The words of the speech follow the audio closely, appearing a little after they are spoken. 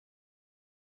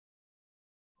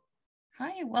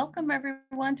Hi, welcome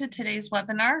everyone to today's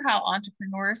webinar, How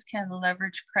Entrepreneurs Can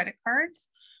Leverage Credit Cards.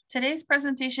 Today's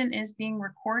presentation is being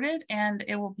recorded and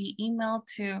it will be emailed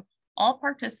to all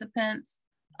participants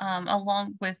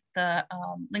along with the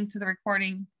link to the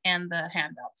recording and the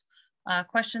handouts.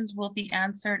 Questions will be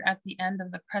answered at the end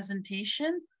of the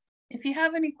presentation. If you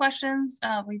have any questions,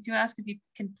 we do ask if you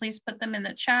can please put them in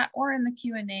the chat or in the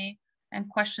Q&A, and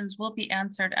questions will be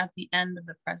answered at the end of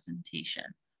the presentation.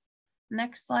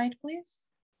 Next slide, please.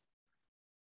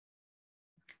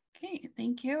 Okay,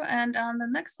 thank you. And on the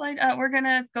next slide, we're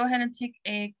gonna go ahead and take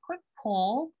a quick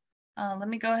poll. Let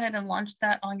me go ahead and launch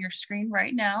that on your screen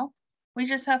right now. We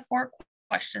just have 4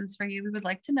 questions for you. We would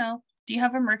like to know, do you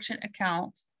have a merchant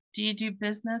account? Do you do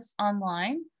business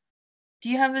online? Do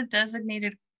you have a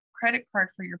designated credit card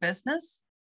for your business?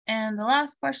 And the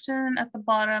last question at the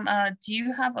bottom, do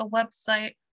you have a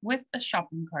website with a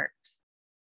shopping cart?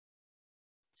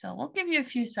 So we'll give you a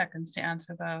few seconds to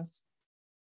answer those.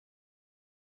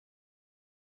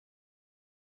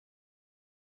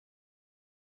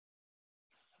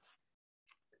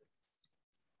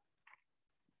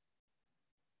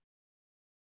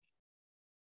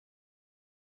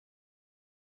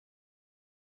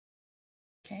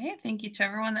 Okay, thank you to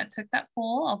everyone that took that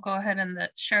poll. I'll go ahead and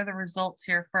share the results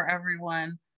here for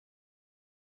everyone.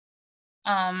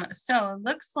 So it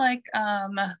looks like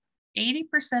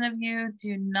 80% of you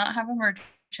do not have a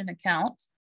merchant account.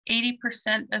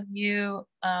 80% of you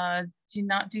do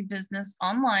not do business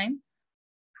online.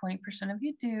 20% of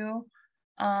you do.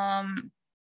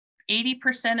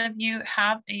 80% of you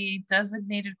have a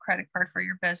designated credit card for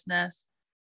your business,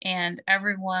 and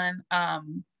everyone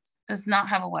does not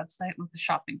have a website with a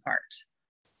shopping cart.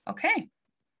 Okay,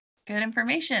 good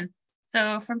information.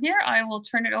 So from here, I will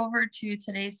turn it over to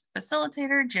today's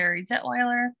facilitator, Jerry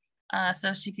Detweiler,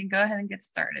 so she can go ahead and get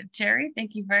started. Jerry,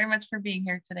 thank you very much for being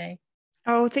here today.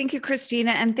 Oh, thank you,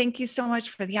 Christina. And thank you so much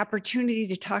for the opportunity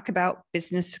to talk about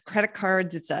business credit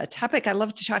cards. It's a topic I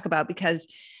love to talk about because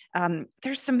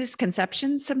there's some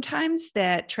misconceptions sometimes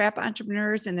that trap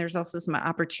entrepreneurs, and there's also some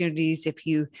opportunities if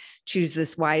you choose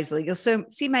this wisely. You'll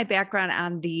see my background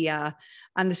on the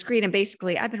screen, and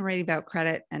basically I've been writing about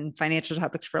credit and financial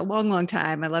topics for a long, long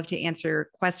time. I love to answer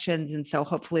questions, and so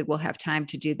hopefully we'll have time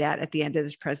to do that at the end of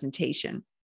this presentation.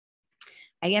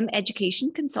 I am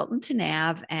education consultant to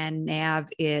NAV, and NAV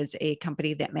is a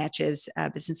company that matches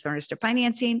business owners to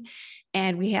financing.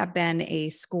 And we have been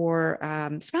a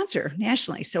SCORE sponsor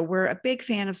nationally. So we're a big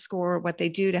fan of SCORE, what they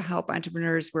do to help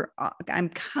entrepreneurs. I'm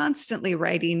constantly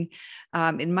writing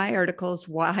in my articles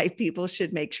why people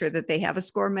should make sure that they have a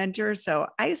SCORE mentor. So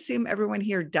I assume everyone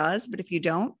here does, but if you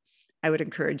don't, I would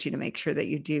encourage you to make sure that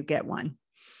you do get one.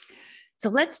 So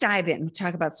let's dive in and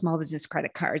talk about small business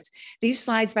credit cards. These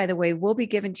slides, by the way, will be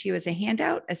given to you as a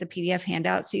handout, as a PDF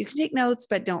handout. So you can take notes,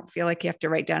 but don't feel like you have to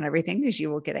write down everything, because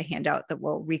you will get a handout that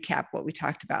will recap what we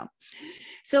talked about.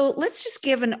 So let's just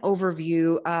give an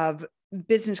overview of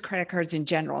business credit cards in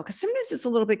general, because sometimes it's a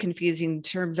little bit confusing in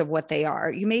terms of what they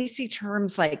are. You may see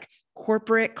terms like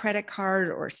corporate credit card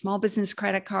or small business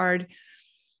credit card.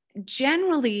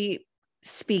 Generally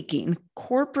speaking,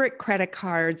 corporate credit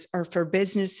cards are for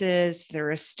businesses that are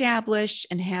established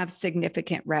and have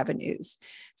significant revenues.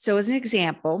 So as an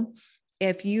example,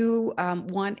 if you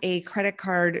want a credit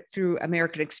card through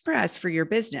American Express for your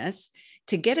business,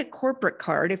 to get a corporate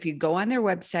card, if you go on their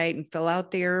website and fill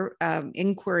out their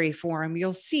inquiry form,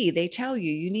 you'll see they tell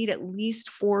you you need at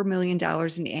least $4 million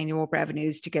in annual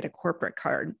revenues to get a corporate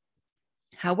card.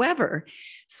 However,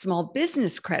 small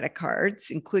business credit cards,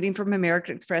 including from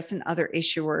American Express and other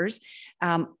issuers,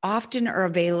 often are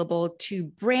available to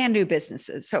brand new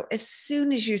businesses. So as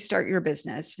soon as you start your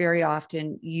business, very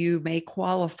often you may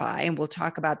qualify, and we'll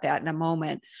talk about that in a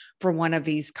moment, for one of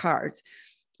these cards.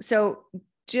 So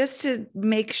just to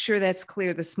make sure that's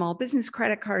clear, the small business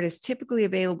credit card is typically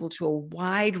available to a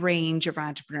wide range of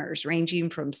entrepreneurs, ranging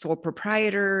from sole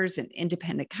proprietors and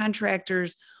independent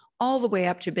contractors, all the way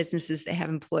up to businesses that have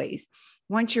employees.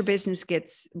 Once your business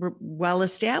gets well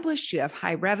established, you have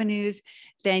high revenues,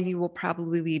 then you will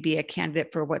probably be a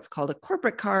candidate for what's called a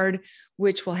corporate card,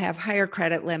 which will have higher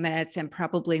credit limits and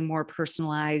probably more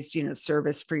personalized,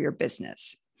 service for your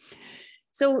business.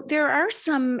 So there are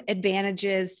some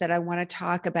advantages that I want to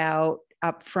talk about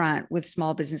up front with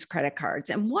small business credit cards.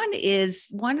 And one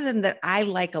of them that I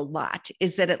like a lot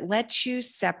is that it lets you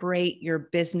separate your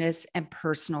business and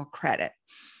personal credit.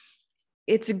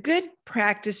 It's a good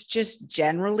practice just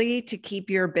generally to keep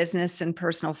your business and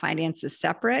personal finances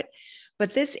separate,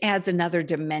 but this adds another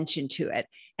dimension to it.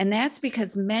 And that's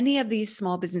because many of these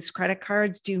small business credit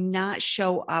cards do not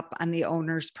show up on the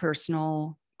owner's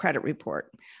personal credit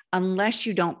report unless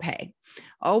you don't pay.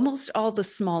 Almost all the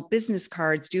small business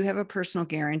cards do have a personal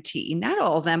guarantee. Not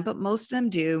all of them, but most of them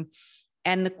do.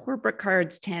 And the corporate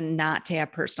cards tend not to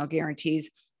have personal guarantees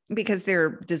because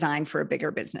they're designed for a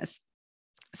bigger business.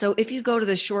 So if you go to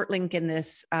the short link in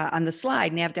this on the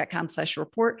slide,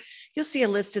 nav.com/report, you'll see a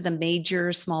list of the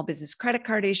major small business credit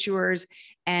card issuers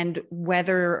and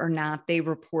whether or not they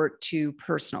report to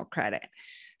personal credit.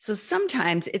 So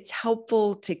sometimes it's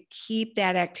helpful to keep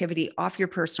that activity off your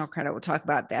personal credit. We'll talk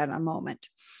about that in a moment.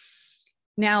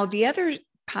 Now, the other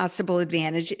possible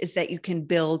advantage is that you can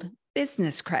build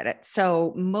business credit.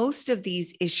 So most of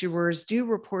these issuers do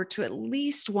report to at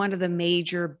least one of the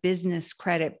major business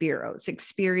credit bureaus,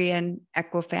 Experian,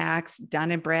 Equifax,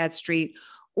 Dun & Bradstreet,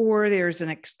 or there's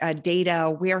a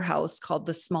data warehouse called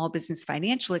the Small Business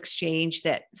Financial Exchange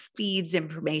that feeds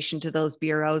information to those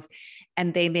bureaus,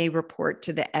 and they may report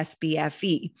to the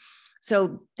SBFE.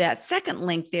 So that second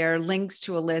link there links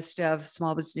to a list of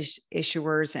small business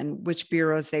issuers and which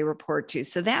bureaus they report to.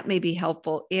 So that may be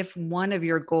helpful if one of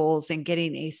your goals in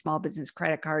getting a small business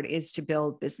credit card is to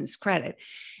build business credit.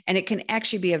 And it can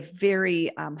actually be a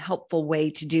very helpful way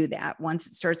to do that. Once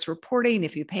it starts reporting,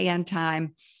 if you pay on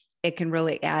time, it can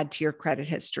really add to your credit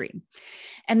history.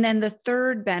 And then the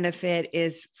third benefit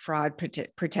is fraud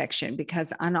protection,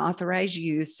 because unauthorized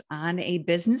use on a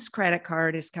business credit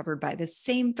card is covered by the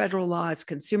same federal law as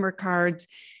consumer cards,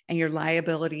 and your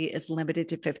liability is limited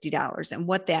to $50. And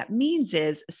what that means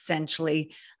is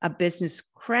essentially a business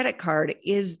credit card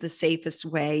is the safest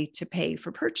way to pay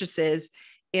for purchases.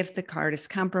 If the card is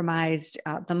compromised,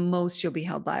 the most you'll be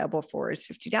held liable for is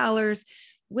 $50,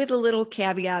 with a little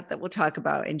caveat that we'll talk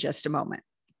about in just a moment.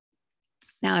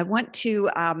 Now, I want to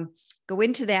go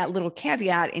into that little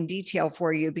caveat in detail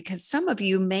for you, because some of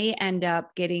you may end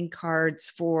up getting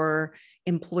cards for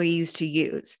employees to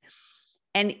use.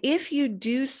 And if you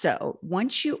do so,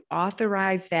 once you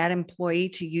authorize that employee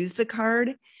to use the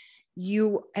card,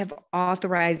 you have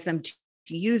authorized them to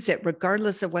use it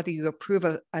regardless of whether you approve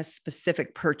a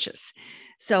specific purchase.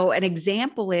 So an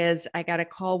example is, I got a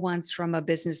call once from a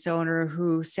business owner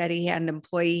who said he had an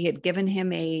employee had given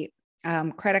him a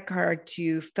credit card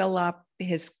to fill up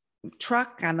his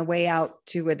truck on the way out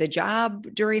to the job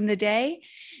during the day.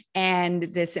 And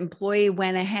this employee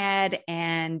went ahead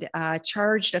and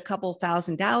charged a couple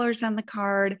 $1,000s on the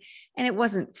card, and it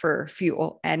wasn't for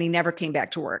fuel, and he never came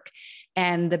back to work.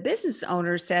 And the business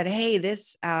owner said, hey,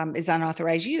 this is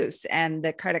unauthorized use. And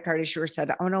the credit card issuer said,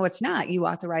 oh, no, it's not. You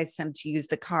authorized them to use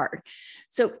the card.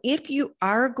 So if you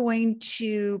are going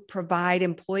to provide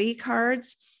employee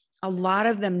cards, a lot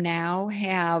of them now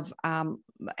have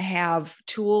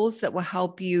tools that will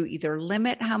help you either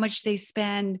limit how much they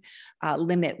spend,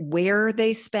 limit where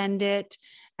they spend it,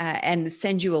 and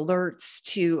send you alerts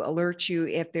to alert you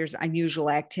if there's unusual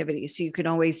activity. So you can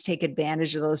always take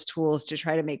advantage of those tools to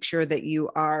try to make sure that you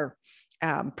are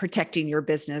protecting your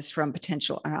business from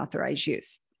potential unauthorized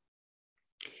use.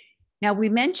 Now, we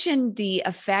mentioned the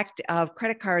effect of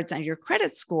credit cards on your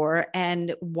credit score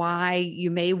and why you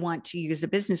may want to use a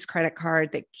business credit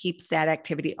card that keeps that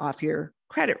activity off your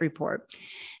credit report.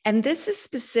 And this is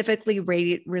specifically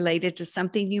related to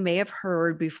something you may have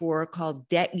heard before called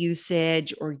debt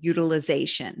usage or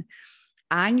utilization.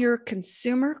 On your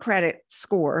consumer credit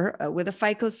score with a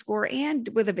FICO score and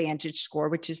with a Vantage score,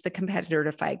 which is the competitor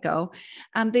to FICO,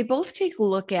 they both take a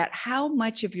look at how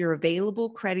much of your available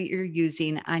credit you're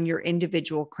using on your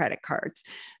individual credit cards.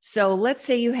 So let's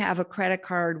say you have a credit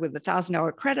card with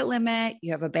 $1,000 credit limit,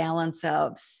 you have a balance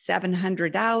of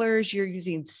 $700, you're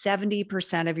using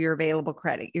 70% of your available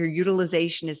credit. Your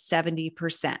utilization is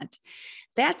 70%.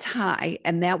 That's high,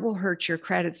 and that will hurt your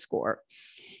credit score.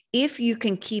 If you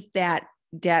can keep that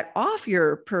debt off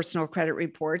your personal credit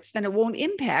reports, then it won't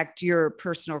impact your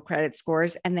personal credit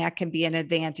scores, and that can be an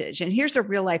advantage. And here's a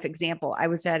real life example. I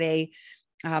was at an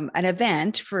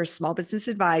event for small business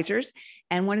advisors,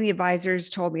 and one of the advisors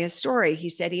told me a story. He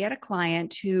said he had a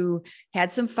client who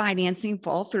had some financing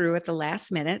fall through at the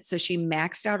last minute. So she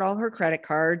maxed out all her credit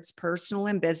cards, personal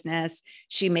and business.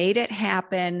 She made it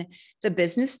happen. The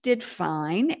business did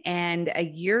fine. And a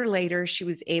year later, she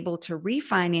was able to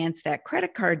refinance that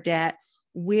credit card debt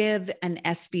with an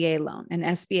SBA loan. And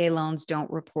SBA loans don't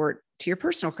report to your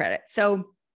personal credit.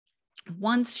 So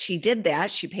once she did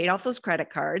that, she paid off those credit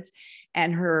cards,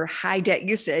 and her high debt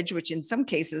usage, which in some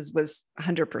cases was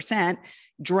 100%,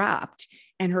 dropped,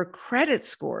 and her credit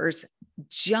scores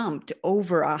jumped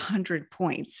over 100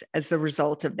 points as the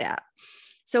result of that.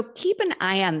 So keep an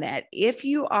eye on that. If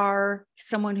you are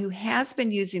someone who has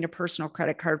been using a personal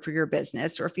credit card for your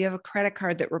business, or if you have a credit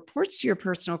card that reports to your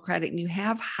personal credit and you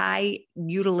have high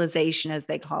utilization, as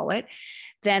they call it,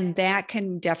 then that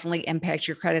can definitely impact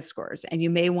your credit scores. And you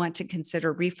may want to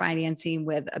consider refinancing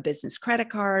with a business credit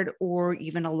card or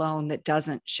even a loan that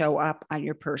doesn't show up on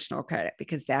your personal credit,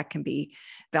 because that can be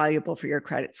valuable for your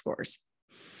credit scores.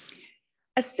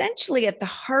 Essentially, at the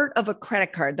heart of a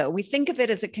credit card, though, we think of it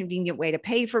as a convenient way to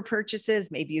pay for purchases.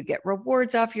 Maybe you get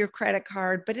rewards off your credit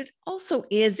card, but it also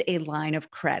is a line of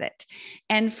credit.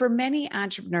 And for many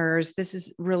entrepreneurs, this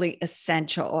is really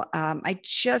essential. I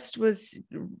just was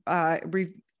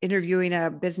interviewing a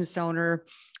business owner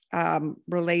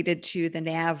related to the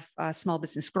NAV small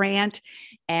business grant.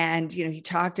 And, he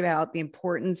talked about the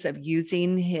importance of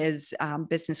using his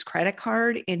business credit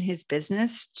card in his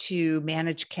business to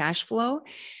manage cash flow.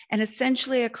 And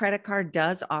essentially, a credit card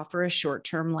does offer a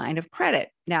short-term line of credit.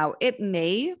 Now, it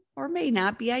may or may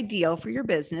not be ideal for your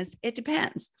business. It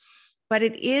depends. But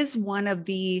it is one of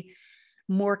the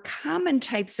more common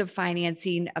types of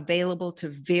financing available to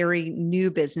very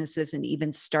new businesses and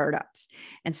even startups.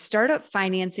 And startup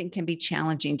financing can be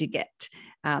challenging to get.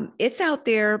 It's out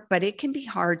there, but it can be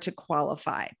hard to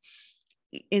qualify.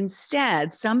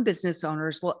 Instead, some business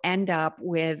owners will end up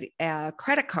with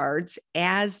credit cards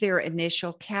as their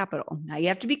initial capital. Now, you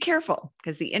have to be careful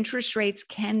because the interest rates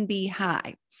can be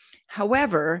high.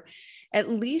 However, at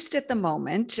least at the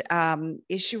moment,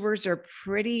 issuers are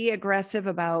pretty aggressive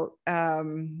about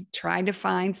trying to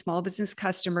find small business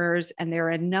customers. And there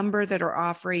are a number that are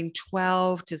offering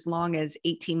 12 to as long as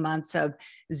 18 months of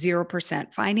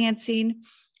 0% financing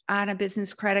on a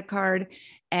business credit card.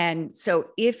 And so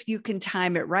if you can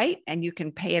time it right and you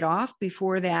can pay it off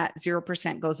before that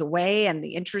 0% goes away and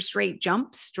the interest rate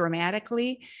jumps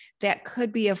dramatically, that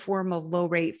could be a form of low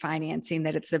rate financing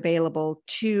that it's available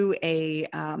to a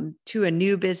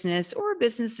new business or a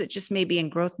business that just may be in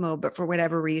growth mode, but for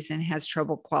whatever reason has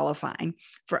trouble qualifying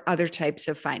for other types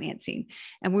of financing.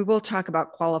 And we will talk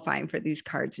about qualifying for these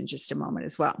cards in just a moment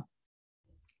as well.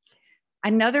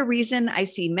 Another reason I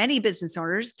see many business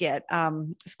owners get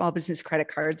small business credit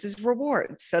cards is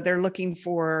rewards. So they're looking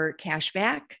for cash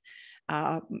back,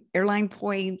 airline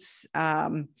points,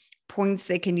 points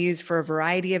they can use for a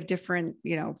variety of different,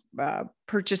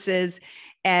 purchases.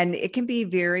 And it can be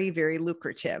very, very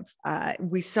lucrative.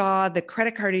 We saw the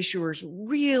credit card issuers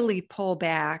really pull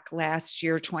back last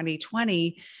year,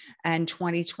 2020 and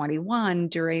 2021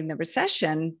 during the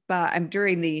recession, but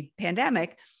during the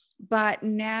pandemic. But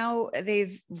now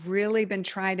they've really been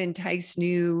trying to entice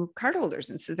new cardholders.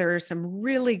 And so there are some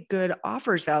really good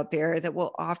offers out there that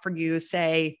will offer you,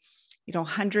 say,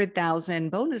 100,000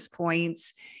 bonus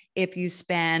points if you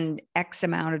spend X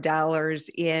amount of dollars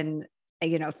in,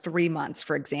 3 months,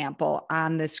 for example,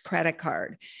 on this credit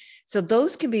card. So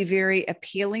those can be very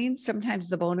appealing. Sometimes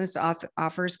the bonus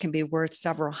offers can be worth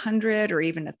several hundred or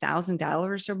even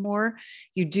 $1,000 or more.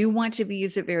 You do want to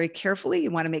use it very carefully.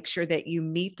 You want to make sure that you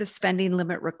meet the spending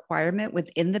limit requirement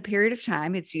within the period of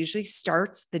time. It usually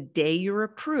starts the day you're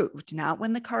approved, not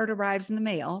when the card arrives in the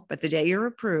mail, but the day you're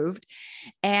approved.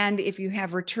 And if you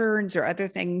have returns or other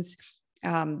things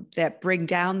that bring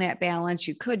down that balance,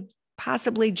 you could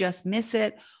possibly just miss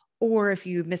it. Or if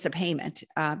you miss a payment,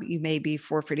 you may be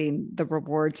forfeiting the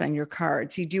rewards on your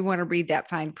cards. You do want to read that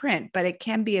fine print, but it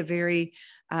can be a very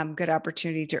good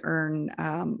opportunity to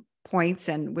earn points.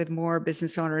 And with more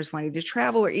business owners wanting to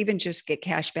travel or even just get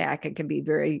cash back, it can be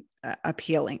very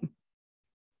appealing.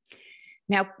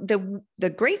 Now, the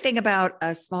great thing about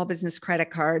a small business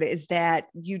credit card is that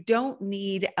you don't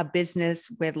need a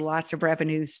business with lots of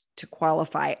revenues to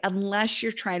qualify unless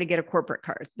you're trying to get a corporate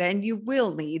card. Then you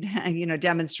will need,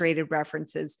 demonstrated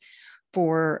references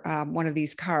for one of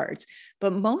these cards.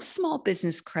 But most small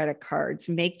business credit cards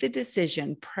make the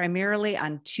decision primarily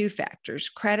on two factors,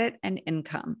 credit and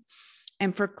income.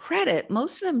 And for credit,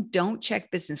 most of them don't check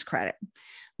business credit.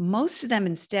 Most of them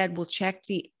instead will check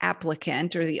the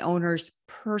applicant or the owner's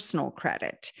personal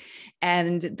credit.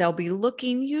 And they'll be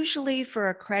looking usually for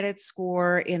a credit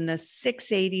score in the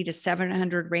 680 to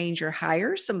 700 range or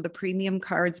higher. Some of the premium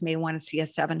cards may want to see a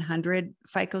 700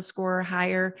 FICO score or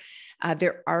higher.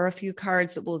 There are a few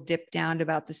cards that will dip down to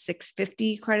about the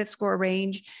 650 credit score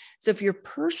range. So if your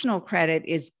personal credit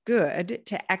is good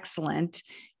to excellent,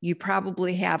 you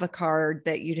probably have a card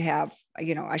that you'd have,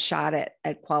 a shot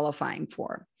at qualifying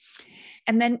for.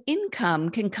 And then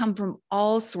income can come from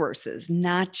all sources,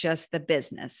 not just the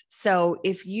business. So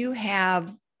if you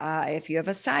have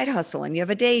a side hustle and you have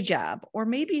a day job, or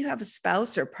maybe you have a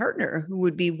spouse or partner who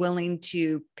would be willing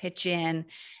to pitch in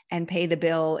and pay the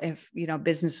bill if,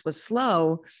 business was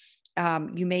slow,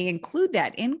 you may include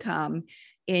that income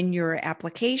in your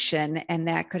application, and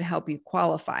that could help you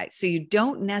qualify. So you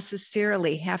don't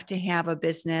necessarily have to have a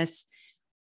business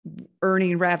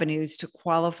earning revenues to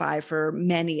qualify for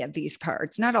many of these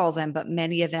cards. Not all of them, but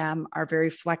many of them are very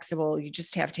flexible. You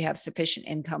just have to have sufficient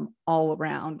income all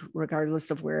around, regardless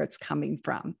of where it's coming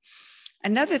from.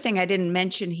 Another thing I didn't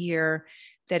mention here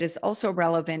that is also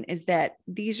relevant is that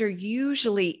these are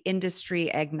usually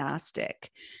industry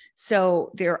agnostic.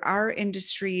 So there are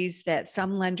industries that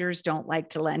some lenders don't like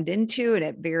to lend into, and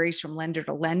it varies from lender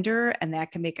to lender, and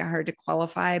that can make it hard to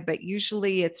qualify, but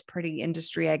usually it's pretty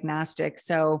industry agnostic.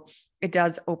 So it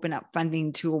does open up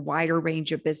funding to a wider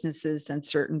range of businesses than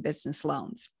certain business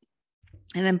loans.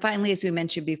 And then finally, as we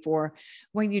mentioned before,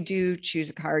 when you do choose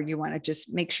a card, you want to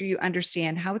just make sure you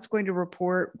understand how it's going to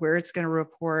report, where it's going to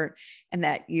report, and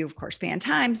that you, of course, pay on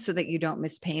time so that you don't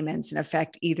miss payments and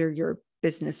affect either your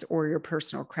business or your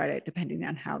personal credit, depending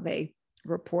on how they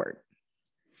report.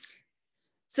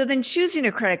 So then choosing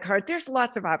a credit card, there's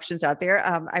lots of options out there.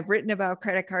 I've written about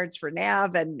credit cards for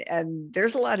NAV, and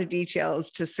there's a lot of details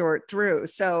to sort through.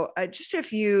 So just a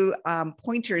few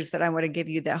pointers that I want to give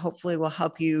you that hopefully will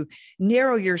help you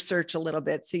narrow your search a little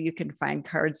bit so you can find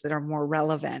cards that are more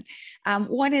relevant.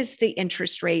 One is the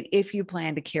interest rate if you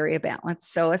plan to carry a balance.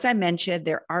 So as I mentioned,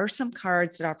 there are some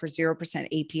cards that offer 0%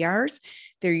 APRs.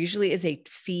 There usually is a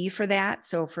fee for that.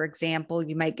 So for example,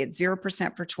 you might get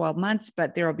 0% for 12 months,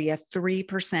 but there will be a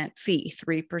 3% fee,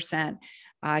 3%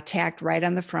 tacked right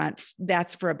on the front.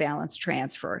 That's for a balance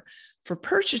transfer. For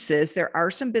purchases, there are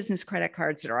some business credit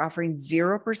cards that are offering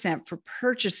 0% for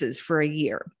purchases for a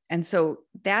year. And so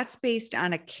that's based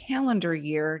on a calendar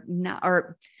year,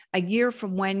 or a year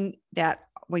from when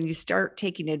you start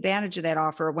taking advantage of that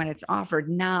offer, when it's offered,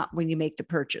 not when you make the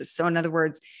purchase. So in other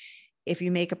words, if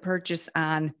you make a purchase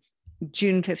on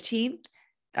June 15th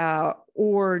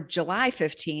or July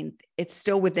 15th, it's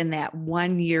still within that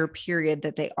 1 year period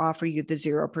that they offer you the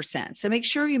 0%. So make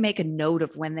sure you make a note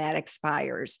of when that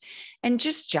expires and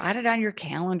just jot it on your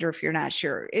calendar if you're not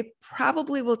sure. It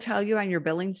probably will tell you on your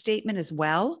billing statement as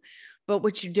well. But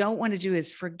what you don't want to do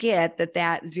is forget that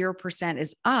 0%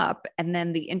 is up, and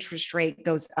then the interest rate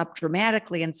goes up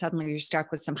dramatically, and suddenly you're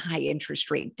stuck with some high interest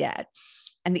rate debt.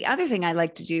 And the other thing I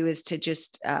like to do is to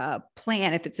just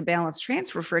plan, if it's a balance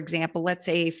transfer, for example, let's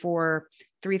say for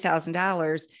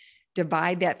 $3,000,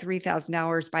 divide that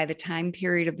 $3,000 by the time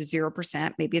period of the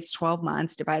 0%. Maybe it's 12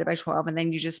 months divided by 12. And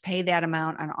then you just pay that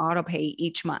amount on auto pay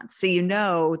each month. So you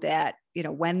know that,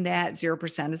 when that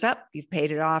 0% is up, you've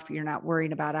paid it off. You're not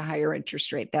worrying about a higher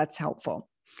interest rate. That's helpful.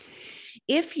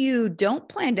 If you don't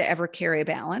plan to ever carry a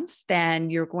balance, then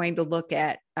you're going to look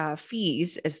at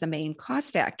fees as the main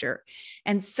cost factor.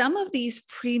 And some of these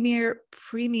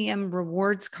premium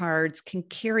rewards cards can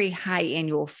carry high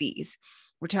annual fees.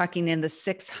 We're talking in the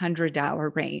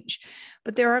 $600 range,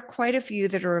 but there are quite a few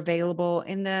that are available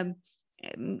in the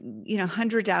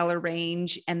 $100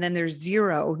 range. And then there's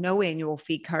no annual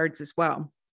fee cards as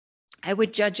well. I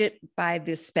would judge it by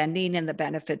the spending and the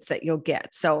benefits that you'll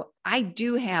get. So I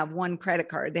do have one credit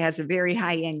card that has a very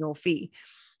high annual fee.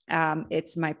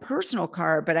 It's my personal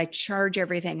card, but I charge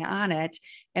everything on it.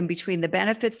 And between the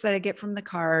benefits that I get from the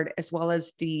card, as well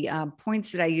as the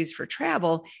points that I use for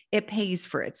travel, it pays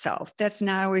for itself. That's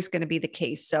not always going to be the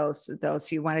case. So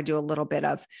you want to do a little bit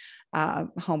of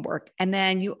homework. And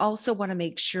then you also want to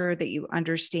make sure that you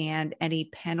understand any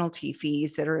penalty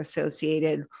fees that are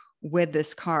associated with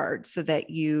this card, so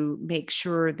that you make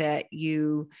sure that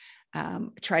you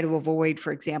try to avoid,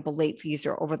 for example, late fees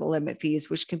or over the limit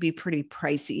fees, which can be pretty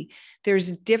pricey.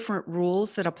 There's different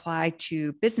rules that apply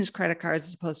to business credit cards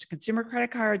as opposed to consumer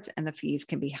credit cards, and the fees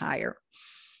can be higher.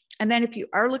 And then if you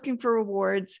are looking for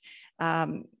rewards,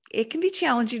 it can be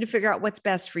challenging to figure out what's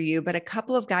best for you, but a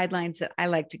couple of guidelines that I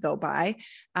like to go by.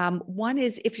 One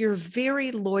is if you're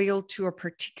very loyal to a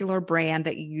particular brand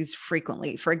that you use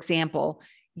frequently. For example,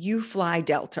 you fly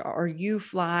Delta or you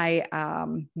fly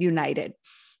United,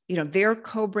 their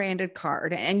co-branded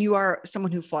card, and you are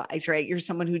someone who flies, right? You're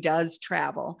someone who does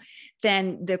travel,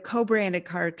 then the co-branded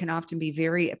card can often be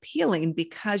very appealing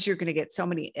because you're going to get so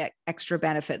many extra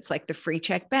benefits like the free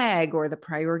check bag or the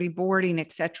priority boarding,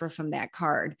 et cetera, from that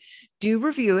card. Do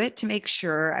review it to make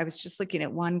sure. I was just looking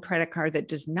at one credit card that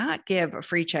does not give a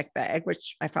free check bag,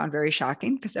 which I found very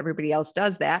shocking because everybody else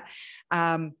does that.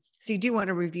 So you do want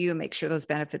to review and make sure those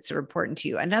benefits are important to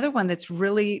you. Another one that's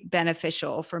really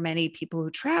beneficial for many people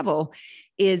who travel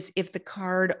is if the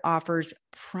card offers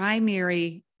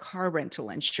primary car rental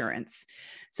insurance.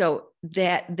 So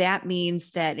that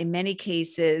means that in many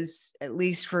cases, at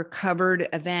least for covered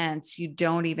events, you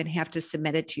don't even have to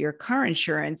submit it to your car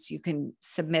insurance. You can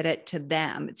submit it to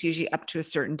them. It's usually up to a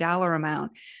certain dollar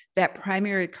amount. That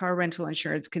primary car rental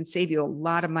insurance can save you a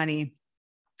lot of money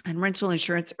on rental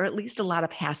insurance, or at least a lot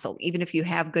of hassle. Even if you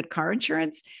have good car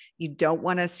insurance, you don't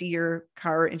want to see your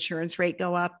car insurance rate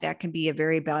go up. That can be a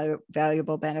very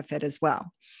valuable benefit as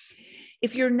well.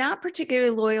 If you're not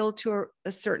particularly loyal to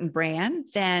a certain brand,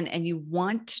 and you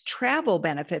want travel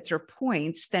benefits or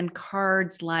points, then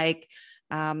cards like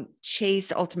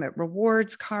Chase Ultimate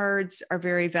Rewards cards are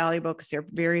very valuable because they're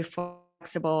very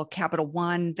flexible. Capital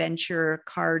One Venture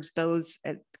cards, those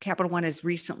Capital One has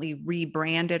recently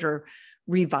rebranded or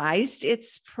revised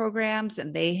its programs,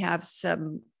 and they have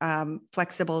some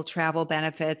flexible travel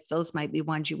benefits. Those might be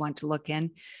ones you want to look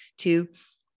into,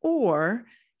 or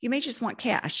you may just want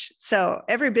cash. So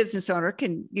every business owner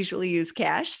can usually use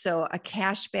cash. So a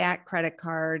cashback credit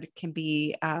card can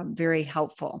be very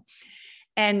helpful.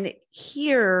 And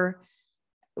here,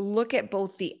 look at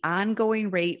both the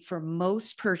ongoing rate for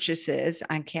most purchases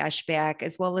on cashback,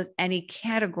 as well as any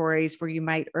categories where you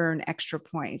might earn extra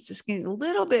points. It's getting a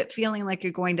little bit feeling like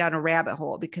you're going down a rabbit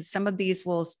hole, because some of these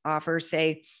will offer,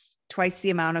 say, twice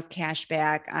the amount of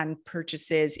cashback on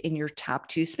purchases in your top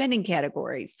 2 spending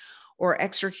categories, or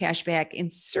extra cashback in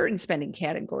certain spending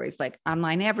categories like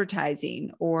online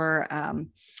advertising or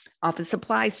office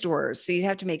supply stores. So you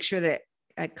have to make sure that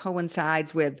it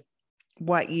coincides with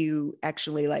what you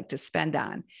actually like to spend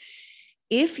on.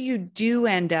 If you do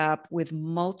end up with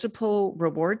multiple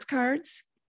rewards cards,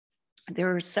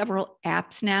 there are several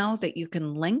apps now that you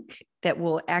can link that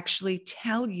will actually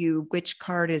tell you which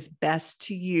card is best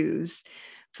to use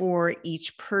for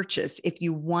each purchase if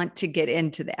you want to get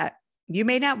into that. You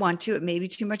may not want to, it may be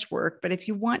too much work, but if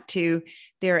you want to,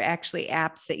 there are actually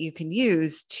apps that you can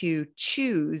use to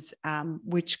choose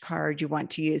which card you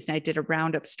want to use. And I did a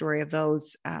roundup story of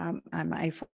those on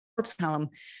my Forbes column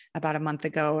about a month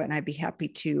ago, and I'd be happy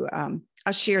to,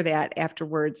 I'll share that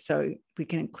afterwards so we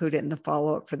can include it in the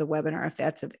follow-up for the webinar if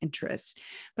that's of interest.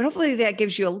 But hopefully that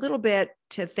gives you a little bit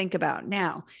to think about.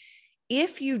 Now,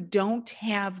 if you don't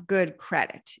have good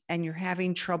credit and you're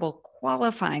having trouble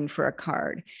qualifying for a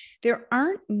card, there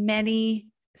aren't many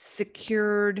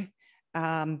secured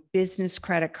business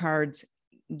credit cards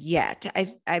yet.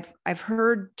 I've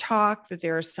heard talk that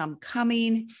there are some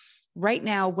coming. Right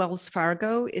now, Wells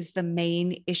Fargo is the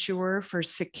main issuer for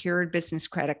secured business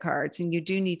credit cards, and you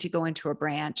do need to go into a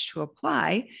branch to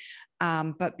apply.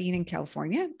 But being in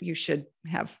California, you should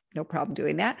have no problem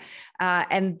doing that.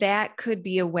 And that could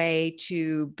be a way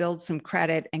to build some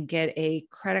credit and get a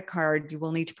credit card. You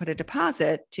will need to put a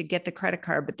deposit to get the credit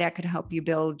card, but that could help you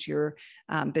build your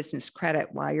business credit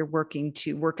while you're working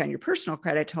to work on your personal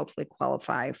credit to hopefully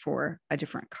qualify for a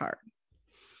different card.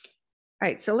 All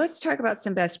right, so let's talk about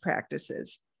some best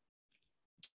practices.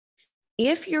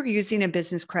 If you're using a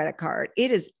business credit card, it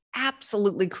is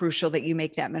absolutely crucial that you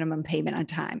make that minimum payment on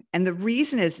time. And the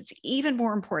reason is it's even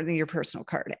more important than your personal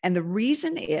card. And the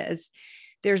reason is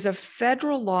there's a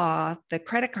federal law, the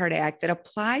Credit Card Act, that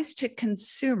applies to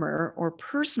consumer or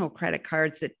personal credit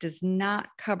cards that does not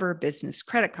cover business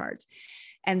credit cards.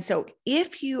 And so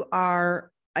if you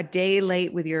are a day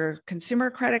late with your consumer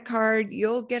credit card,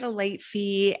 you'll get a late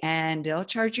fee and they'll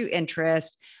charge you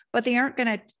interest, but they aren't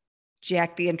going to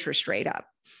jack the interest rate up.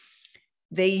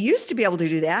 They used to be able to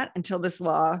do that until this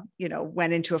law,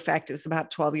 went into effect. It was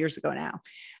about 12 years ago now.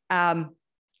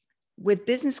 With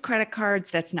business credit cards,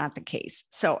 that's not the case.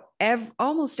 So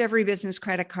almost every business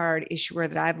credit card issuer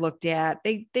that I've looked at,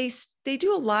 they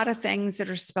do a lot of things that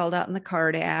are spelled out in the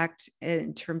Card Act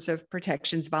in terms of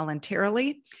protections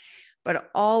voluntarily.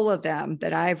 But all of them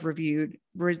that I've reviewed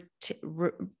retain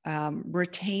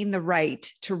the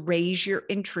right to raise your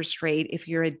interest rate if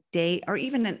you're a day or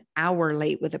even an hour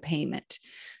late with a payment.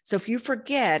 So if you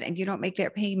forget and you don't make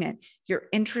that payment, your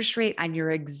interest rate on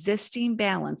your existing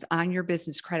balance on your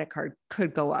business credit card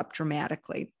could go up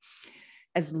dramatically.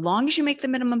 As long as you make the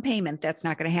minimum payment, that's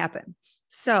not going to happen.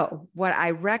 So what I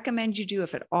recommend you do,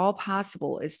 if at all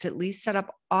possible, is to at least set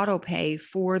up auto pay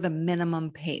for the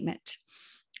minimum payment.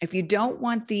 If you don't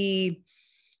want the,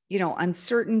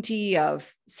 uncertainty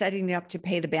of setting it up to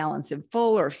pay the balance in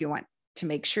full, or if you want to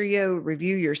make sure you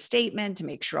review your statement to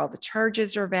make sure all the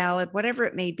charges are valid, whatever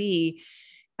it may be,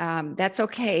 that's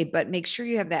okay. But make sure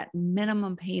you have that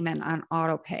minimum payment on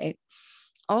auto pay.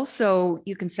 Also,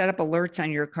 you can set up alerts on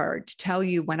your card to tell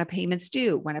you when a payment's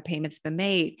due, when a payment's been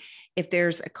made, if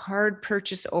there's a card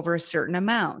purchase over a certain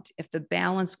amount, if the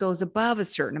balance goes above a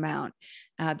certain amount.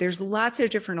 There's lots of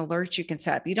different alerts you can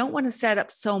set up. You don't want to set up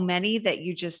so many that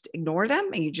you just ignore them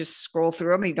and you just scroll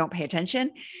through them and you don't pay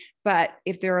attention. But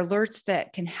if there are alerts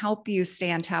that can help you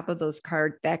stay on top of those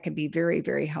cards, that can be very,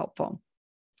 very helpful.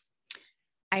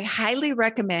 I highly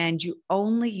recommend you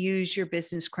only use your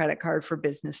business credit card for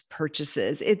business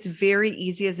purchases. It's very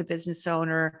easy as a business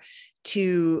owner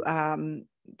to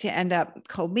end up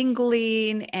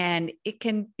commingling, and it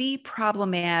can be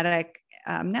problematic,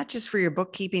 not just for your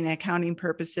bookkeeping and accounting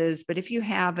purposes, but if you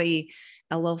have a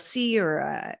LLC or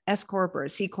a S Corp or a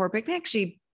C Corp, it can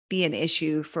actually be an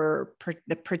issue for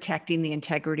protecting the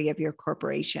integrity of your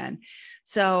corporation.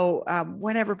 So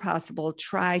whenever possible,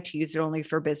 try to use it only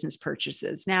for business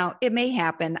purchases. Now, it may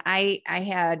happen. I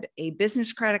had a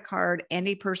business credit card and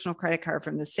a personal credit card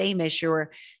from the same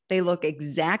issuer. They look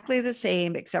exactly the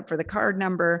same, except for the card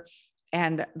number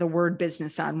and the word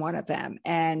business on one of them.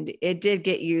 And it did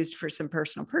get used for some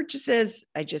personal purchases.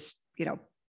 I just,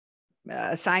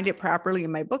 signed it properly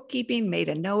in my bookkeeping, made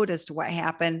a note as to what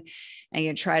happened, and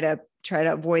you try to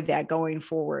avoid that going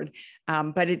forward.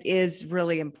 But it is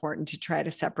really important to try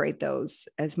to separate those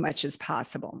as much as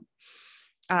possible.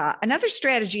 Another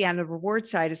strategy on the reward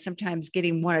side is sometimes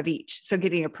getting one of each. So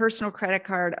getting a personal credit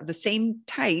card of the same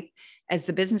type as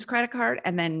the business credit card,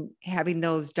 and then having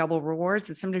those double rewards.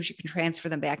 And sometimes you can transfer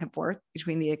them back and forth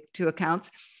between the two accounts.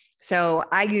 So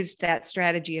I used that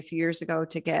strategy a few years ago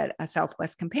to get a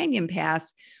Southwest Companion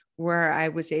Pass, where I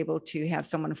was able to have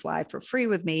someone fly for free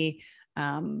with me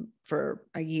for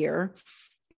a year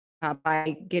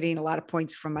by getting a lot of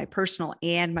points from my personal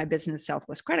and my business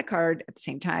Southwest credit card at the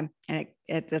same time. And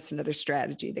that's another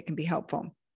strategy that can be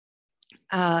helpful.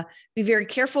 Be very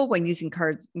careful when using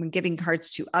cards, when giving cards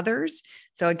to others.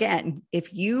 So again,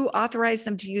 if you authorize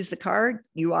them to use the card,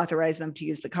 you authorize them to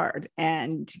use the card,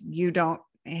 and you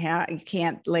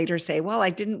can't later say, well,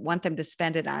 I didn't want them to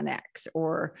spend it on X,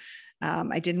 or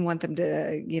I didn't want them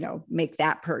to, make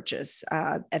that purchase.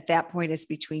 At that point, it's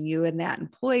between you and that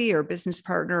employee or business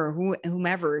partner or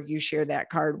whomever you share that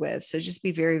card with. So just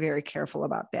be very, very careful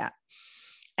about that.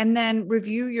 And then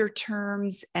review your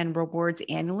terms and rewards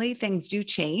annually. Things do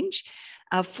change.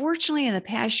 Fortunately, in the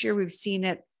past year, we've seen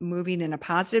it moving in a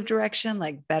positive direction,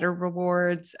 like better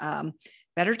rewards,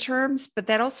 better terms, but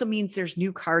that also means there's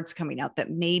new cards coming out that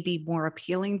may be more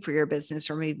appealing for your business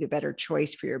or maybe a better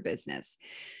choice for your business.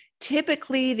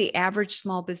 Typically, the average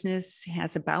small business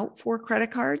has about 4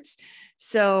 credit cards.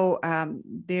 So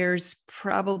there's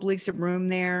probably some room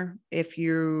there if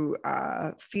you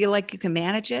feel like you can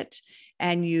manage it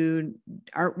and you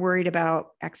aren't worried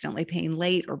about accidentally paying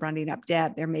late or running up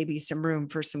debt. There may be some room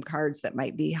for some cards that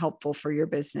might be helpful for your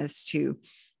business to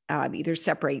either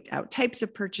separate out types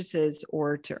of purchases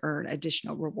or to earn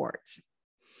additional rewards.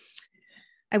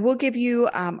 I will give you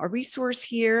a resource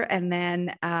here, and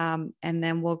then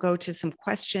we'll go to some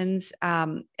questions.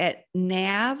 At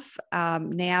NAV,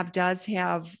 NAV does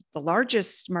have the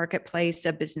largest marketplace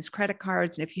of business credit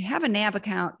cards, and if you have a NAV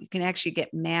account, you can actually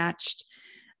get matched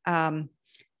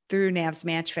through NAV's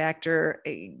Match Factor.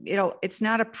 It's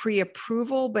not a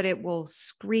pre-approval, but it will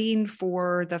screen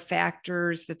for the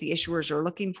factors that the issuers are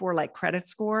looking for, like credit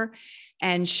score,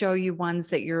 and show you ones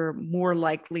that you're more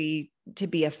likely to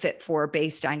be a fit for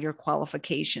based on your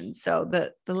qualifications. So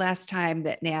the last time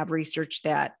that NAV researched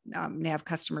that, NAV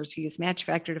customers who use Match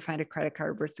Factor to find a credit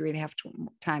card were 3.5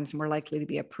 times more likely to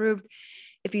be approved.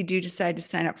 If you do decide to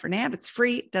sign up for NAV, it's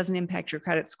free. It doesn't impact your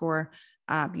credit score.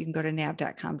 You can go to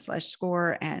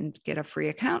nav.com/score and get a free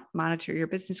account, monitor your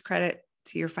business credit,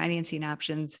 see your financing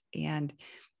options, and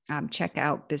check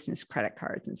out business credit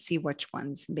cards and see which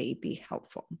ones may be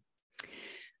helpful.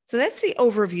 So that's the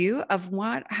overview of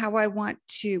what I wanted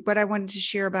to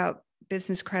share about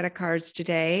business credit cards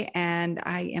today. And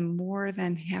I am more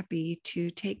than happy to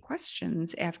take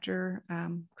questions after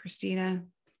Christina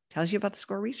tells you about the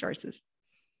SCORE resources.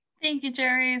 Thank you,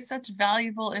 Jerry. Such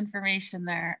valuable information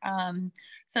there.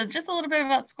 So just a little bit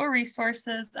about SCORE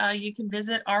resources. You can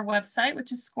visit our website,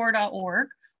 which is score.org,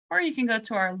 or you can go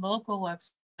to our local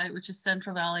website, which is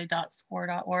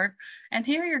centralvalley.score.org. And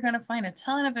here you're going to find a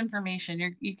ton of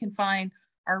information. You can find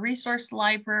our resource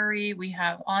library. We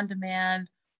have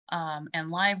on-demand and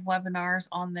live webinars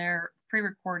on there,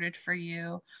 pre-recorded for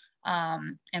you,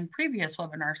 and previous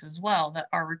webinars as well that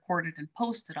are recorded and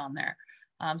posted on there.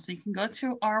 So you can go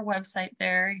to our website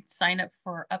there, sign up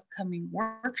for upcoming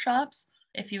workshops.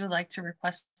 If you would like to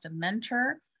request a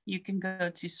mentor, you can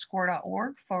go to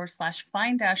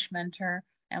score.org/find-mentor,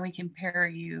 and we can pair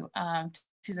you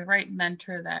to the right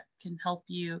mentor that can help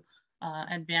you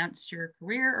advance your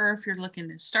career, or if you're looking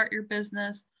to start your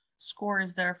business, SCORE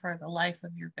is there for the life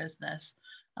of your business.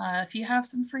 If you have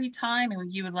some free time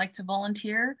and you would like to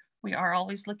volunteer, we are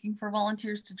always looking for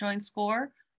volunteers to join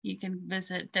SCORE. You can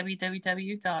visit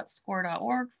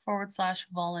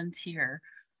www.score.org/volunteer.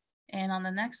 And on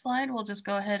the next slide, we'll just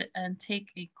go ahead and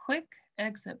take a quick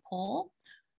exit poll.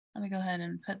 Let me go ahead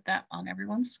and put that on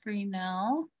everyone's screen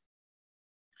now.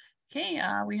 Okay,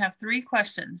 we have 3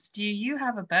 questions. Do you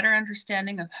have a better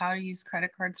understanding of how to use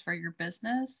credit cards for your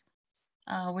business?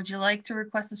 Would you like to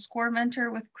request a SCORE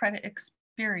mentor with credit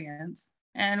experience?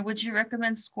 And would you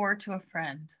recommend SCORE to a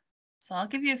friend? So I'll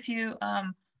give you a few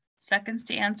seconds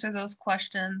to answer those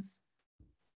questions.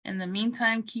 In the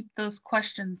meantime, keep those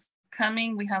questions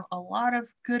coming. We have a lot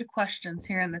of good questions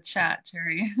here in the chat,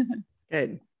 Jerry.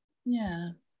 Good.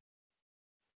 Yeah.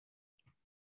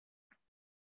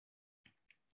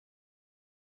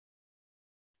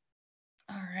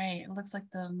 All right, it looks like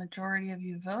the majority of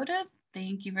you voted.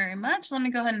 Thank you very much. Let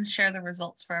me go ahead and share the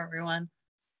results for everyone.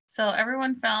 So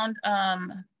everyone found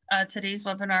today's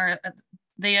webinar,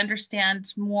 they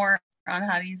understand more on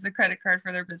how to use the credit card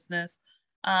for their business.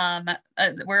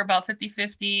 We're about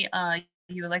 50-50.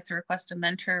 You would like to request a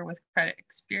mentor with credit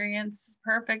experience.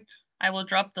 Perfect. I will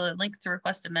drop the link to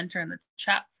request a mentor in the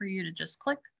chat for you to just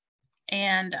click.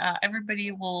 And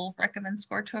everybody will recommend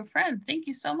SCORE to a friend. Thank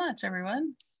you so much,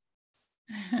 everyone.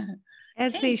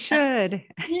 As they should.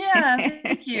 Yeah,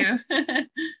 thank you.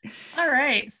 All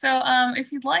right, so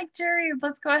if you'd like, Jerry,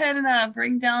 let's go ahead and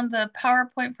bring down the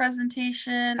PowerPoint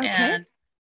presentation. Okay.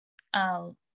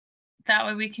 And that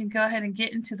way we can go ahead and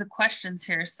get into the questions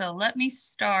here. So let me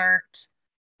start.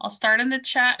 I'll start in the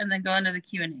chat and then go into the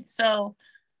Q&A. So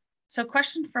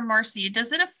question from Marcy,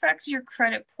 does it affect your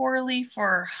credit poorly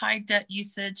for high debt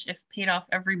usage if paid off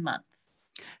every month?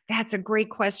 That's a great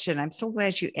question. I'm so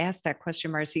glad you asked that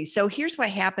question, Marcy. So here's what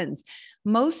happens.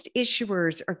 Most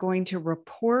issuers are going to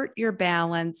report your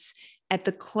balance at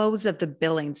the close of the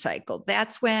billing cycle.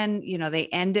 That's when, they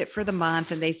end it for the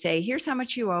month and they say, here's how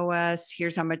much you owe us.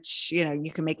 Here's how much,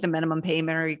 you can make the minimum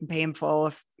payment, or you can pay in full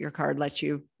if your card lets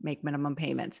you make minimum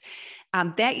payments.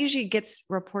 That usually gets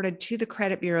reported to the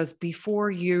credit bureaus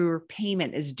before your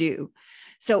payment is due.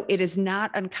 So it is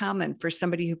not uncommon for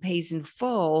somebody who pays in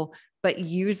full but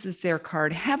uses their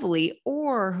card heavily,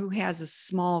 or who has a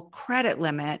small credit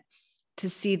limit, to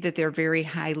see that they're very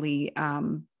highly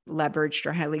leveraged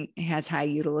or has high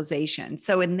utilization.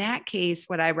 So in that case,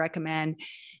 what I recommend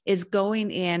is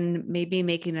going in, maybe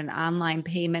making an online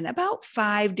payment about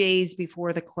 5 days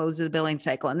before the close of the billing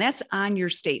cycle. And that's on your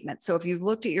statement. So if you've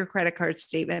looked at your credit card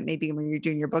statement, maybe when you're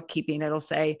doing your bookkeeping, it'll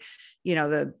say,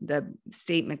 the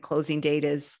statement closing date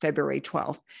is February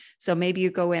 12th. So maybe you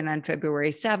go in on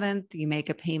February 7th, you make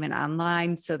a payment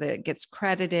online so that it gets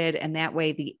credited. And that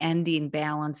way the ending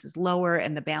balance is lower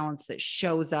and the balance that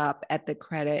shows up at the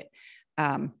credit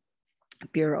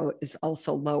bureau is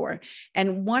also lower.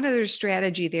 And one other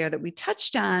strategy there that we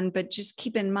touched on, but just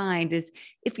keep in mind, is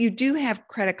if you do have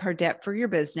credit card debt for your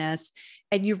business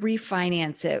and you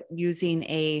refinance it using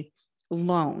a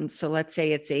loan. So let's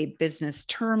say it's a business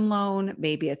term loan,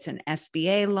 maybe it's an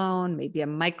SBA loan, maybe a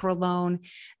micro loan.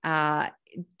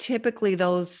 Typically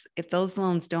if those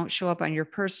loans don't show up on your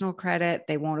personal credit,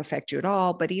 they won't affect you at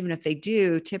all. But even if they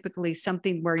do, typically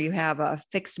something where you have a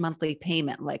fixed monthly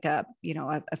payment, like a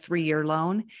 3-year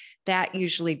loan, that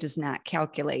usually does not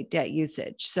calculate debt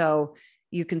usage. So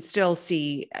you can still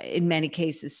see, in many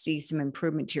cases, see some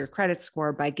improvement to your credit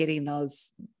score by getting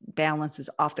those balances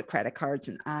off the credit cards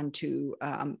and onto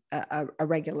a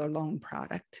regular loan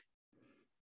product.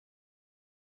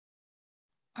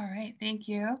 All right, thank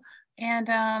you. And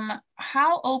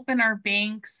how open are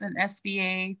banks and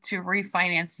SBA to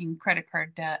refinancing credit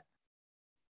card debt?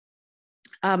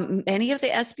 Many of the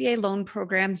SBA loan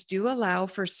programs do allow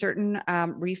for certain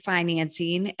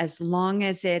refinancing, as long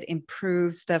as it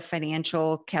improves the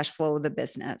financial cash flow of the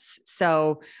business.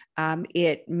 So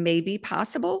it may be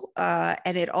possible,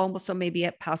 and it also may be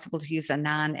possible to use a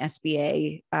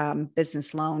non-SBA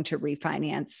business loan to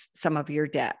refinance some of your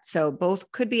debt. So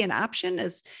both could be an option,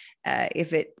 as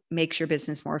if it makes your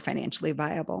business more financially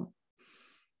viable.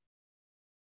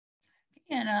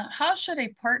 And how should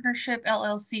a partnership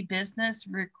LLC business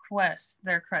request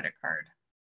their credit card?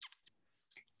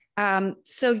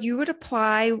 So you would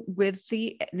apply with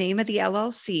the name of the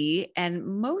LLC, and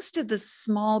most of the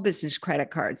small business credit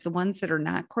cards, the ones that are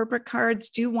not corporate cards,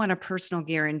 do want a personal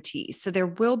guarantee. So there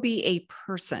will be a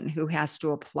person who has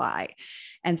to apply.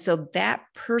 And so that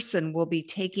person will be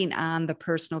taking on the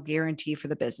personal guarantee for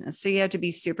the business. So you have to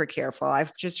be super careful.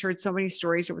 I've just heard so many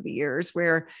stories over the years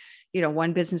where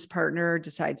one business partner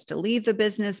decides to leave the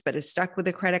business, but is stuck with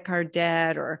the credit card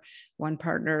debt, or one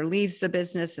partner leaves the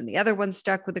business and the other one's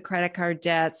stuck with the credit card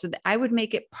debt. So I would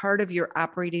make it part of your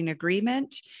operating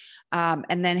agreement.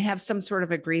 And then have some sort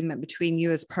of agreement between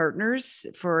you as partners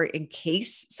for in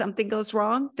case something goes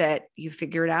wrong, that you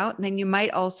figure it out. And then you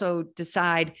might also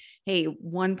decide, hey,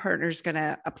 one partner is going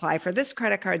to apply for this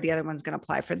credit card, the other one's going to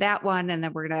apply for that one, and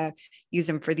then we're going to use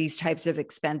them for these types of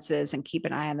expenses and keep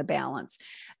an eye on the balance.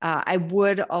 I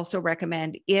would also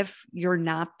recommend, if you're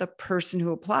not the person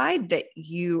who applied, that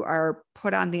you are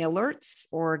put on the alerts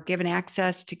or given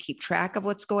access to keep track of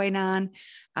what's going on,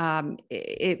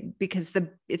 because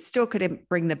it still could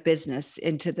bring the business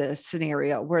into the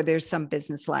scenario where there's some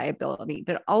business liability.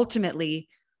 But ultimately,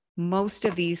 most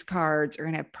of these cards are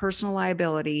going to have personal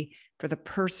liability for the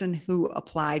person who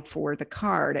applied for the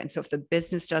card. And so if the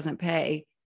business doesn't pay,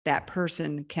 that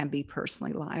person can be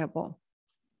personally liable.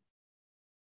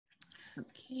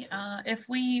 Okay, if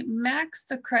we max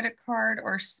the credit card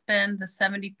or spend the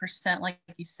 70%, like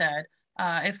you said,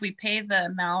 if we pay the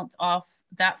amount off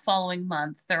that following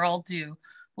month, they're all due,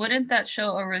 wouldn't that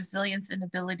show a resilience and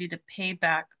ability to pay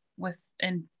back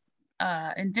in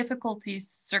difficulties,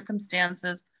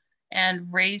 circumstances, and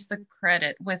raise the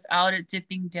credit without it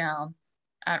dipping down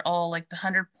at all, like the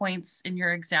 100 points in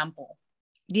your example?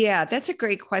 Yeah, that's a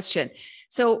great question.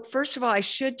 So first of all, I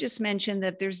should just mention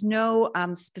that there's no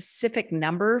specific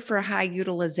number for high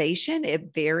utilization.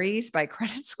 It varies by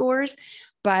credit scores,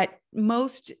 but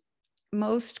most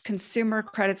consumer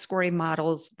credit scoring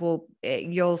models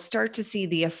you'll start to see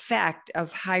the effect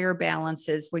of higher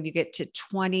balances when you get to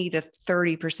 20 to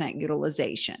 30%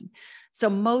 utilization. So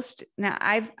now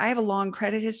I have a long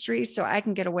credit history, so I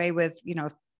can get away with,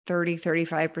 30,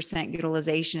 35%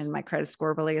 utilization, and my credit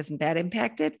score really isn't that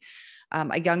impacted.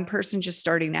 A young person just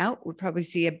starting out would probably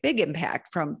see a big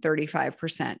impact from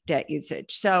 35% debt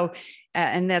usage. So,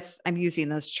 and I'm using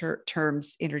those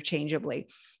terms interchangeably.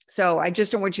 So I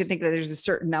just don't want you to think that there's a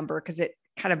certain number, because it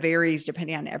kind of varies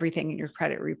depending on everything in your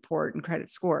credit report and credit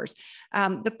scores.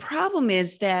 The problem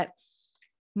is that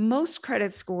most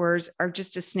credit scores are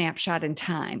just a snapshot in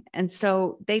time. And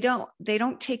so they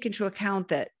don't take into account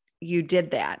that you did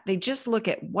that. They just look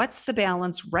at what's the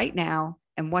balance right now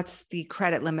and what's the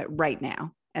credit limit right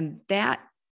now. And that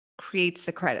creates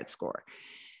the credit score.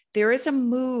 There is a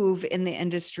move in the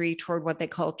industry toward what they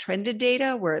call trended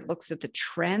data, where it looks at the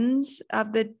trends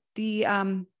of the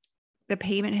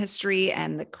payment history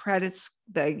and the credits,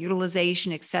 the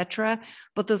utilization, et cetera.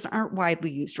 But those aren't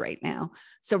widely used right now.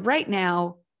 So right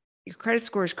now, your credit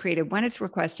score is created when it's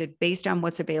requested based on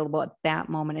what's available at that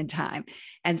moment in time.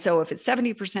 And so if it's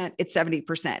 70%, it's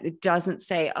 70%. It doesn't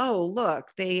say, oh, look,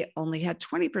 they only had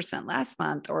 20% last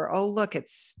month, or, oh, look,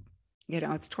 it's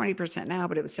 20% now,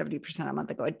 but it was 70% a month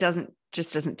ago. It doesn't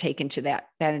take into that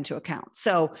into account.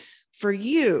 So for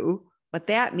you, what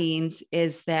that means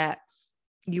is that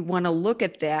you want to look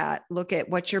at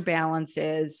what your balance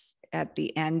is at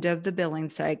the end of the billing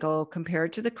cycle, compare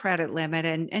it to the credit limit,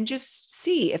 and just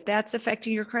see if that's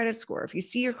affecting your credit score. If you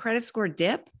see your credit score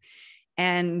dip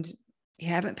and you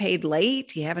haven't paid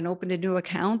late, you haven't opened a new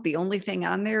account, the only thing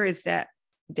on there is that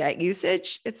debt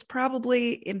usage, it's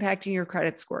probably impacting your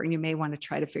credit score, and you may want to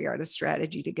try to figure out a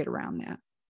strategy to get around that.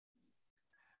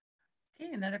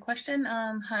 Okay, another question.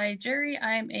 Hi, Jerry.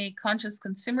 I'm a conscious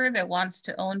consumer that wants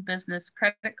to own business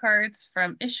credit cards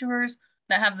from issuers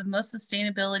that have the most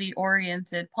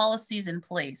sustainability-oriented policies in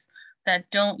place that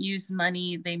don't use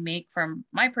money they make from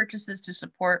my purchases to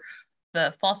support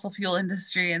the fossil fuel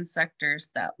industry and sectors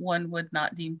that one would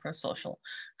not deem pro-social.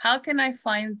 How can I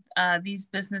find these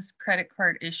business credit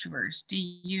card issuers? Do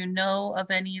you know of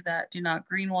any that do not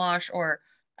greenwash, or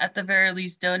at the very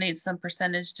least donate some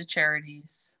percentage to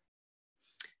charities?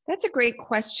 That's a great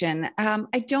question.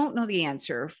 I don't know the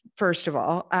answer, first of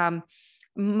all.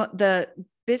 The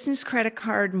business credit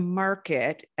card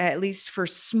market, at least for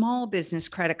small business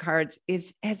credit cards,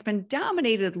 has been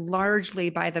dominated largely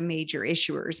by the major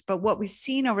issuers. But what we've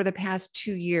seen over the past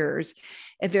 2 years,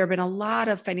 there have been a lot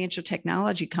of financial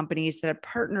technology companies that have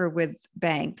partnered with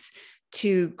banks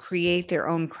to create their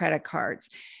own credit cards.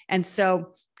 And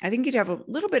so I think you'd have a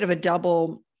little bit of a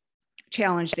double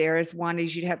challenge there. Is one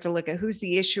is you'd have to look at who's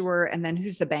the issuer and then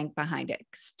who's the bank behind it.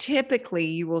 Because typically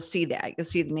you will see that. You'll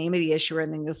see the name of the issuer,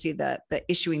 and then you'll see the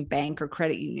issuing bank or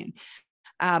credit union.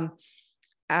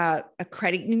 A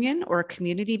credit union or a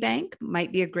community bank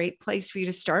might be a great place for you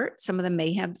to start. Some of them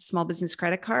may have small business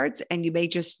credit cards, and you may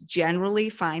just generally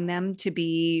find them to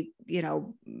be,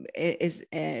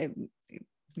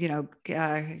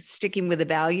 sticking with the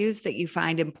values that you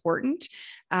find important.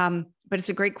 But it's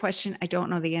a great question. I don't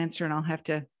know the answer, and I'll have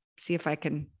to see if I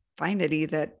can find any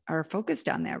that are focused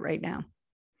on that right now.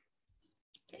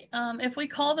 If we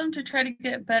call them to try to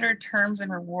get better terms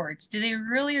and rewards, do they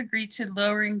really agree to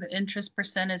lowering the interest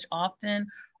percentage often?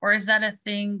 Or is that a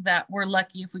thing that we're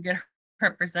lucky if we get a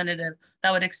representative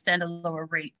that would extend a lower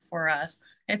rate for us?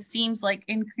 It seems like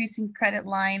increasing credit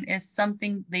line is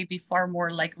something they'd be far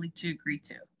more likely to agree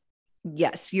to.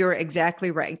 Yes, you're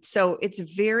exactly right. So it's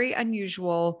very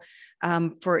unusual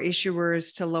for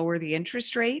issuers to lower the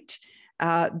interest rate.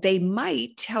 They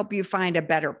might help you find a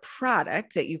better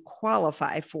product that you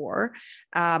qualify for.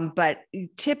 But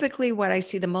typically, what I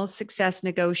see the most success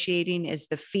negotiating is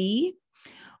the fee,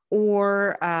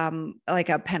 or like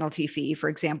a penalty fee, for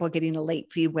example, getting a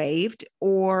late fee waived,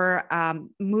 or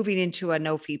moving into a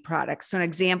no fee product. So an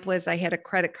example is I had a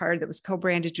credit card that was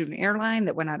co-branded to an airline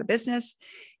that went out of business,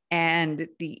 and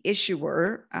the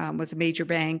issuer was a major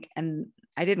bank, and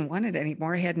I didn't want it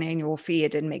anymore. I had an annual fee.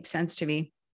 It didn't make sense to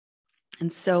me.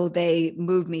 And so they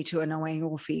moved me to a no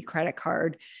annual fee credit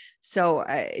card. So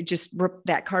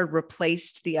that card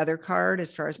replaced the other card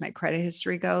as far as my credit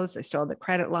history goes. I still had the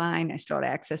credit line. I still had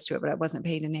access to it, but I wasn't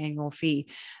paid an annual fee.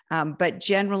 But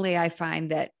generally, I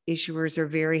find that issuers are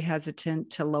very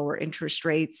hesitant to lower interest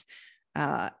rates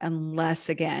unless,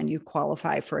 again, you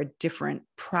qualify for a different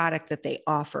product that they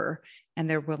offer, and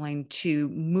they're willing to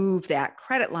move that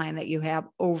credit line that you have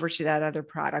over to that other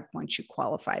product once you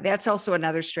qualify. That's also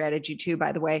another strategy too,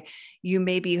 by the way.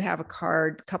 Maybe you have a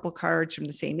couple cards from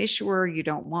the same issuer. You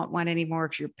don't want one anymore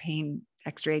because you're paying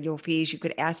extra annual fees. You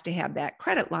could ask to have that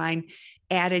credit line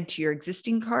added to your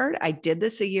existing card. I did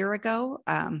this a year ago.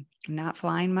 Not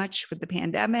flying much with the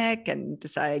pandemic, and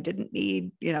decided I didn't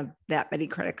need, that many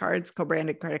credit cards,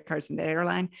 co-branded credit cards in the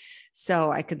airline.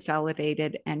 So I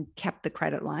consolidated and kept the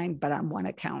credit line, but on one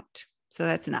account. So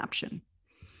that's an option.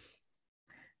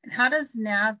 And how does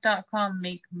nav.com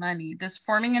make money? Does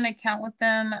forming an account with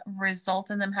them result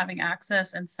in them having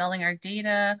access and selling our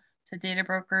data to data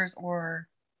brokers, or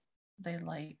they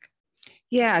like?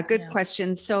 Yeah, good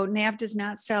question. So NAV does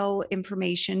not sell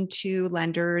information to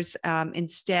lenders.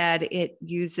 Instead, it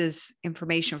uses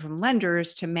information from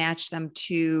lenders to match them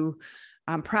to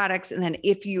products. And then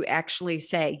if you actually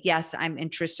say, yes, I'm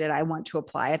interested, I want to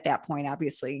apply, at that point,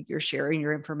 obviously you're sharing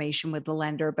your information with the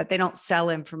lender, but they don't sell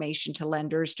information to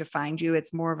lenders to find you.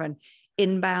 It's more of an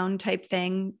inbound type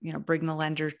thing, bring the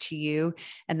lender to you.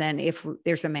 And then if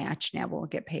there's a match, NAV will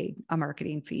get paid a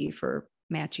marketing fee for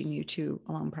matching you to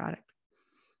a loan product.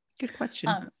 Good question.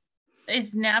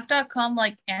 Is nav.com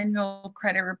like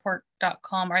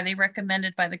annualcreditreport.com? Are they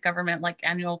recommended by the government, like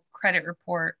annual credit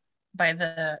report by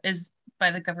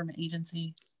the government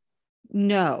agency?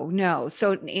 No.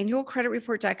 So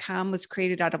annualcreditreport.com was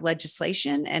created out of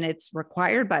legislation, and it's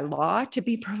required by law to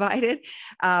be provided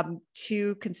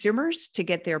to consumers to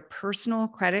get their personal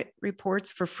credit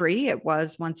reports for free. It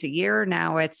was once a year.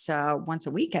 Now it's once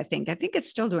a week, I think. I think it's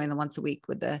still doing the once a week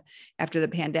after the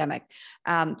pandemic.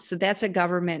 So that's a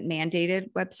government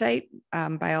mandated website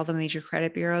by all the major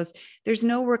credit bureaus. There's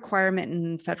no requirement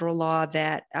in federal law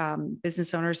that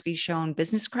business owners be shown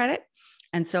business credit.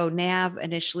 And so NAV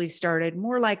initially started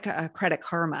more like a Credit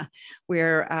Karma,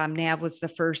 where NAV was the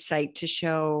first site to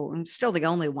show, still the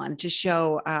only one, to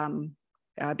show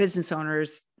business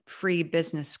owners free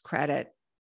business credit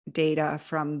data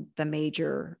from the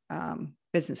major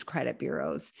business credit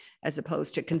bureaus, as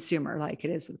opposed to consumer like it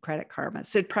is with Credit Karma.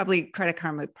 So Credit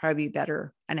Karma would probably be a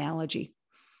better analogy.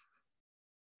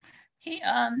 Okay,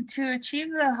 to achieve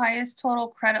the highest total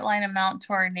credit line amount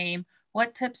to our name,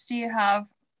 what tips do you have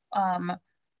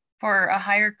for a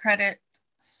higher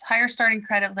starting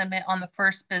credit limit on the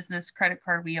first business credit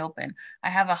card we open? I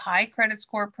have a high credit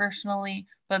score personally,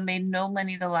 but made no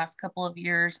money the last couple of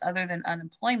years other than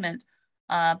unemployment.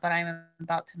 But I'm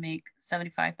about to make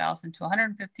 $75,000 to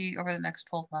 $150,000 over the next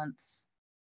 12 months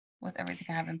with everything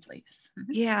I have in place.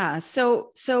 Yeah. So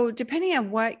depending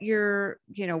on what your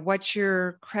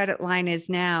credit line is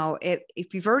now,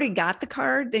 if you've already got the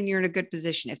card, then you're in a good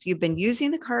position. If you've been using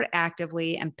the card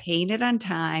actively and paying it on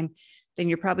time, then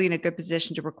you're probably in a good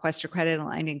position to request a credit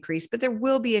line increase. But there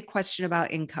will be a question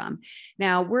about income.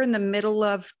 Now, we're in the middle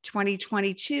of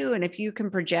 2022, and if you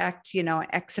can project,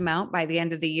 X amount by the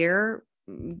end of the year,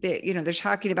 they're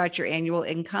talking about your annual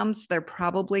incomes. They're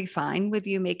probably fine with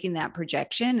you making that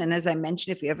projection. And as I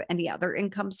mentioned, if you have any other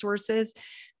income sources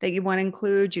that you want to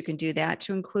include, you can do that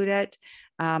to include it.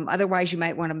 Otherwise, you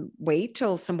might want to wait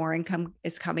till some more income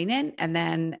is coming in and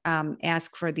then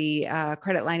ask for the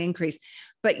credit line increase.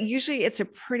 But usually it's a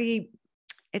pretty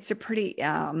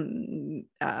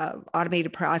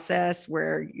automated process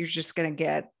where you're just going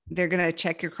to they're going to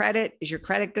check your credit. Is your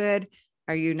credit good?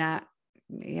 Are you not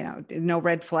no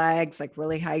red flags like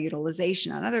really high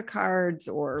utilization on other cards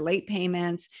or late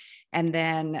payments. And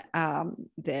then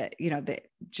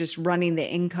just running the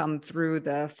income through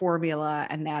the formula,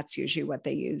 and that's usually what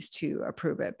they use to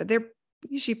approve it. But they're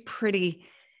usually pretty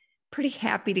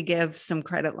happy to give some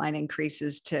credit line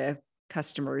increases to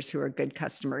customers who are good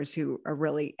customers who are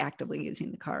really actively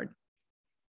using the card.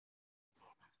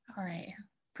 All right,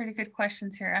 pretty good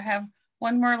questions here. I have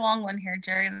one more long one here,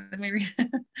 Jerry. Let me read.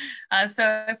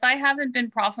 So if I haven't been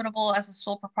profitable as a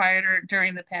sole proprietor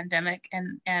during the pandemic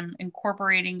and am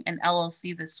incorporating an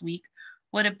LLC this week,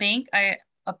 would a bank I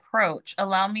approach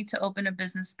allow me to open a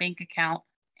business bank account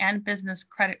and business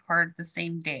credit card the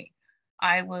same day?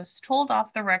 I was told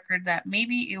off the record that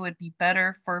maybe it would be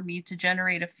better for me to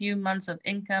generate a few months of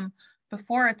income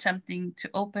before attempting to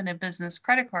open a business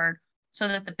credit card so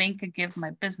that the bank could give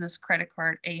my business credit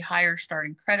card a higher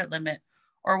starting credit limit.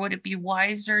 Or would it be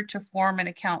wiser to form an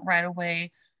account right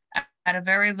away at a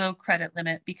very low credit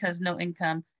limit because no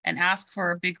income and ask for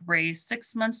a big raise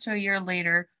 6 months to a year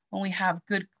later when we have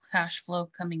good cash flow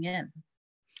coming in?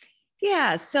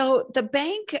 Yeah, so the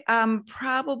bank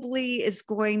probably is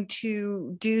going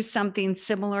to do something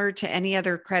similar to any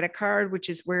other credit card, which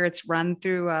is where it's run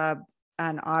through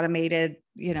an automated,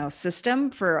 system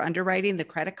for underwriting the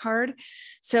credit card.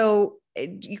 So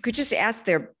you could just ask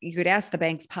the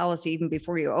bank's policy even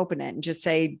before you open it and just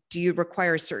say, do you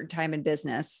require a certain time in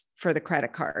business for the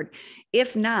credit card?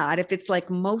 If not, if it's like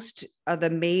most of the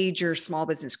major small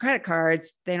business credit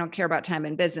cards, they don't care about time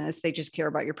in business. They just care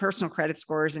about your personal credit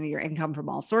scores and your income from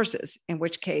all sources, in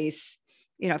which case,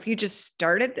 if you just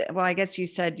started, well, I guess you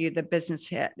said the business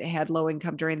had low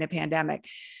income during the pandemic.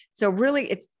 So really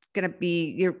it's going to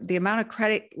be the amount of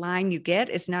credit line you get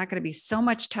is not going to be so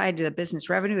much tied to the business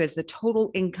revenue as the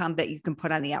total income that you can put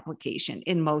on the application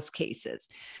in most cases.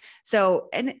 So,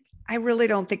 and I really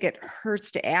don't think it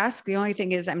hurts to ask. The only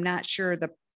thing is I'm not sure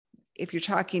if you're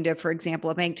talking to, for example,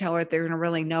 a bank teller, they're going to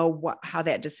really know how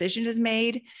that decision is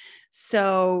made.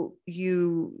 So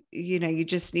you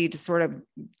just need to sort of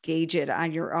gauge it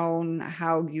on your own,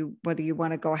 whether you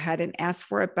want to go ahead and ask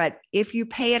for it. But if you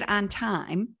pay it on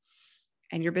time,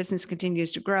 and your business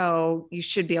continues to grow, you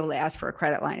should be able to ask for a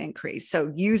credit line increase.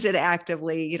 So use it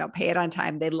actively, pay it on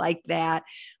time. They like that.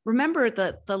 Remember,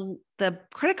 the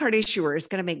credit card issuer is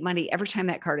going to make money every time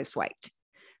that card is swiped.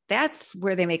 That's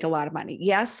where they make a lot of money.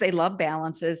 Yes, they love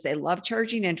balances. They love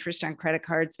charging interest on credit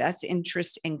cards. That's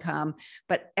interest income.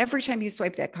 But every time you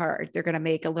swipe that card, they're going to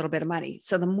make a little bit of money.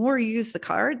 So the more you use the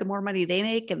card, the more money they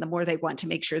make and the more they want to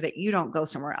make sure that you don't go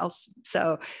somewhere else.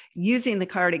 So using the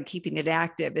card and keeping it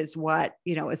active is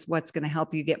what's going to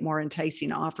help you get more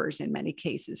enticing offers in many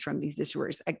cases from these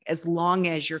issuers, as long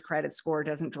as your credit score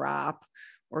doesn't drop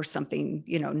or something,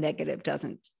 negative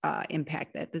doesn't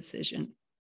impact that decision.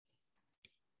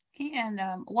 Okay, and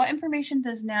what information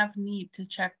does NAV need to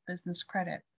check business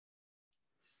credit?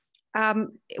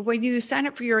 When you sign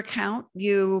up for your account,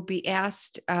 you'll be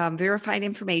asked verified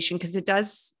information because it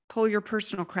does pull your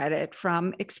personal credit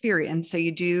from Experian. So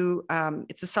you do,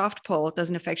 it's a soft pull. It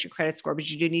doesn't affect your credit score, but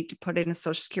you do need to put in a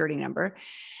social security number.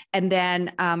 And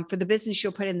then for the business,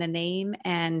 you'll put in the name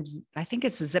and I think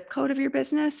it's the zip code of your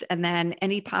business. And then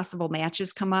any possible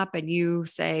matches come up and you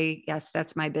say, yes,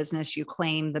 that's my business. You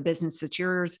claim the business that's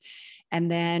yours.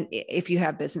 And then if you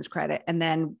have business credit, and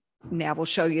then NAV will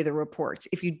show you the reports.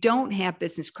 If you don't have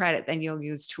business credit, then you'll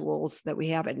use tools that we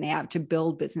have at NAV to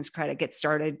build business credit, get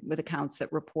started with accounts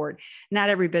that report. Not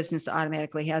every business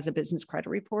automatically has a business credit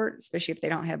report, especially if they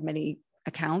don't have many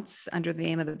accounts under the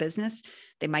name of the business,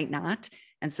 they might not.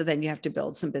 And so then you have to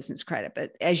build some business credit.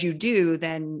 But as you do,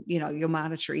 then, you'll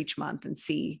monitor each month and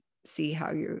see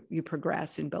how you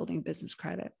progress in building business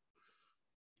credit.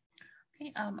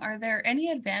 Okay, are there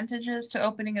any advantages to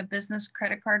opening a business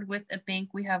credit card with a bank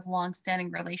we have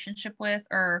long-standing relationship with,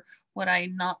 or would I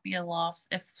not be a loss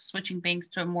if switching banks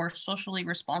to a more socially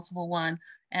responsible one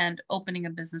and opening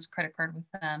a business credit card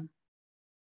with them?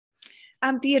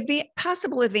 The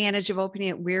possible advantage of opening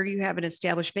it where you have an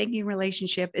established banking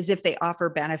relationship is if they offer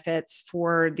benefits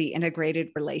for the integrated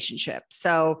relationship.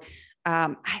 So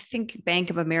I think Bank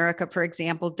of America, for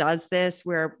example, does this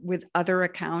where with other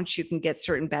accounts, you can get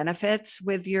certain benefits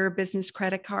with your business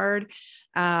credit card.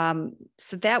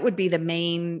 So that would be the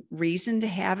main reason to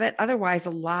have it. Otherwise,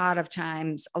 a lot of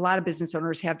times, a lot of business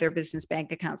owners have their business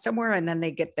bank account somewhere and then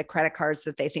they get the credit cards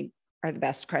that they think are the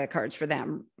best credit cards for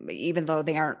them, even though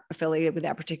they aren't affiliated with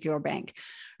that particular bank.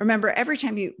 Remember,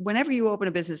 whenever you open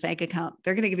a business bank account,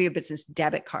 they're going to give you a business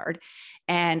debit card.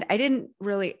 And I didn't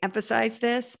really emphasize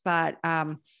this, but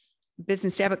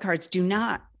business debit cards do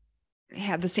not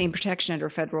have the same protection under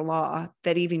federal law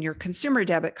that even your consumer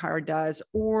debit card does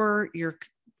or your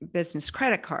business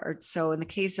credit card. So in the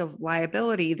case of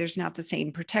liability, there's not the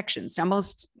same protections. Now,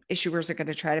 most issuers are going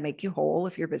to try to make you whole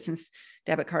if your business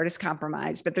debit card is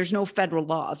compromised, but there's no federal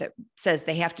law that says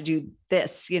they have to do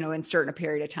this, in certain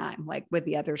period of time, like with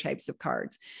the other types of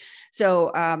cards.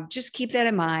 So just keep that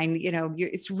in mind.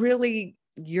 It's really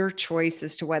your choice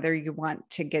as to whether you want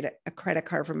to get a credit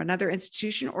card from another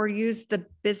institution or use the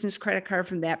business credit card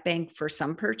from that bank for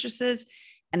some purchases,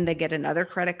 and they get another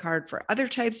credit card for other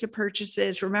types of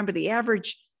purchases. Remember, the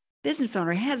average business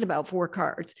owner has about 4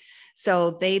 cards.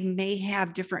 So they may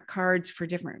have different cards for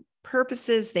different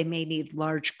purposes. They may need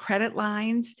large credit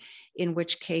lines, in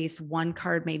which case one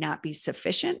card may not be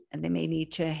sufficient, and they may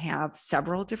need to have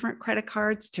several different credit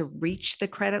cards to reach the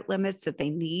credit limits that they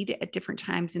need at different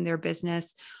times in their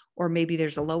business. Or maybe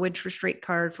there's a low interest rate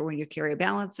card for when you carry a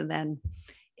balance, and then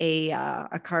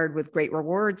a card with great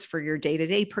rewards for your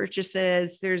day-to-day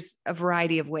purchases. There's a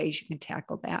variety of ways you can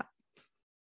tackle that.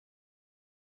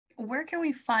 Where can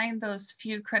we find those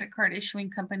few credit card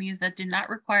issuing companies that do not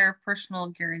require personal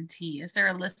guarantee? Is there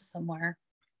a list somewhere?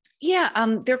 Yeah,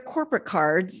 they're corporate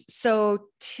cards. So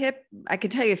I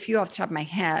can tell you a few off the top of my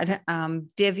head.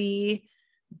 Divvy,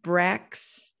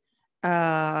 Brex.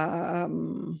 I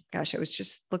was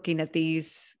just looking at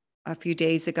these a few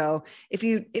days ago. If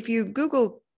you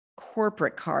Google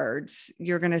corporate cards,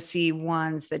 you're going to see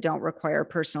ones that don't require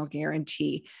personal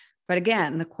guarantee. But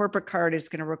again, the corporate card is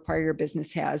going to require your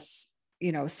business has,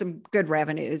 some good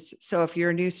revenues. So if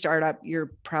you're a new startup,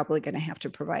 you're probably going to have to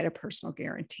provide a personal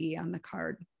guarantee on the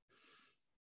card.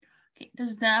 Okay.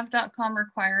 Does nav.com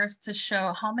require us to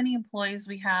show how many employees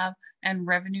we have and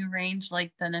revenue range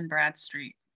like Dun and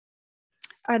Bradstreet?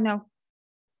 No.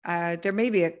 There may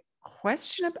be a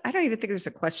question. I don't even think there's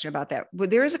a question about that. But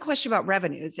there is a question about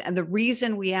revenues. And the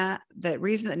reason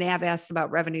that NAV asks about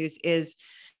revenues is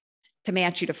to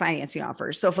match you to financing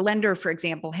offers. So if a lender, for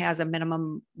example, has a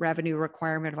minimum revenue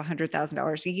requirement of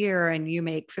 $100,000 a year and you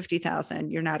make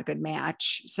 $50,000, you're not a good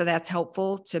match. So that's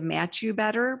helpful to match you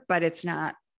better, but it's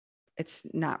not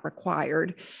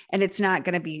required, and it's not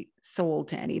going to be sold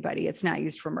to anybody. It's not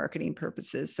used for marketing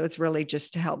purposes. So it's really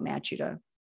just to help match you to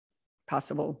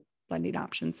possible lending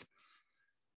options.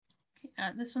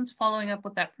 This one's following up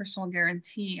with that personal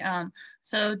guarantee.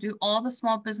 So do all the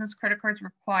small business credit cards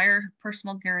require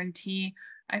personal guarantee?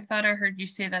 I thought I heard you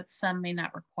say that some may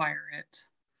not require it.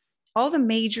 All the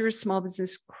major small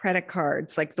business credit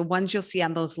cards, like the ones you'll see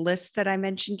on those lists that I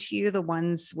mentioned to you, the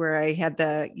ones where I had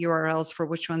the URLs for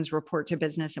which ones report to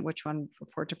business and which one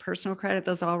report to personal credit,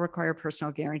 those all require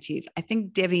personal guarantees. I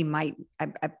think Divvy might,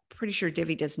 I'm pretty sure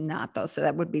Divvy does not though. So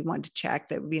that would be one to check.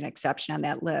 That would be an exception on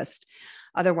that list.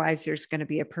 Otherwise, there's going to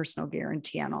be a personal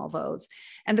guarantee on all those.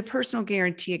 And the personal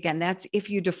guarantee, again, that's if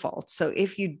you default. So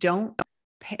if you don't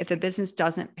pay, if the business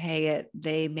doesn't pay it,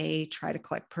 they may try to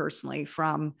collect personally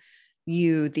from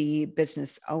you, the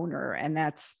business owner. And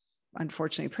that's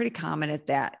unfortunately pretty common at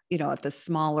that, at the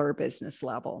smaller business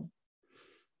level.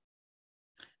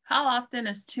 How often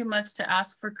is too much to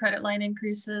ask for credit line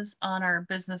increases on our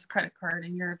business credit card,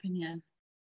 in your opinion?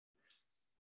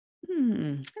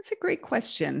 That's a great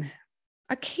question.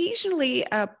 Occasionally,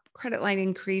 a credit line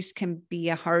increase can be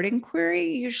a hard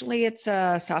inquiry. Usually it's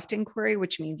a soft inquiry,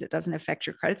 which means it doesn't affect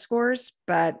your credit scores.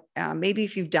 But maybe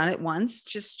if you've done it once,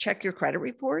 just check your credit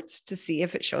reports to see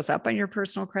if it shows up on your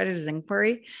personal credit as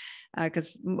inquiry,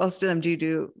 because most of them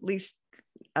do at least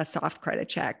a soft credit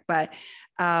check. But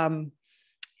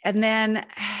and then,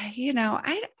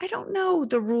 I don't know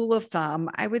the rule of thumb.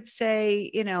 I would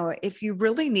say, if you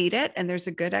really need it and there's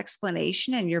a good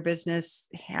explanation and your business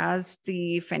has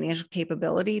the financial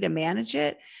capability to manage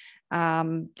it,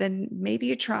 then maybe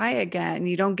you try again.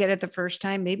 You don't get it the first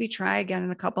time, maybe try again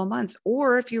in a couple of months.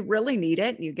 Or if you really need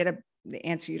it and you get the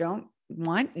answer you don't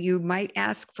want, you might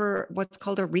ask for what's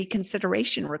called a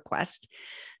reconsideration request.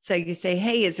 So you say,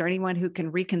 hey, is there anyone who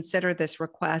can reconsider this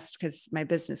request? Because my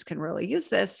business can really use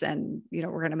this, and we're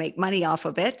going to make money off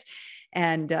of it.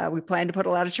 And we plan to put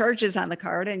a lot of charges on the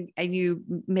card, and you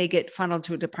may get funneled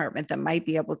to a department that might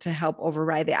be able to help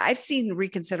override that. I've seen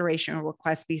reconsideration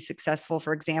requests be successful,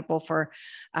 for example, for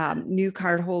new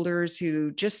card holders who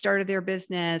just started their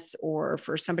business, or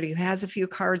for somebody who has a few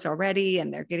cards already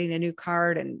and they're getting a new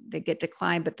card and they get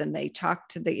declined, but then they talk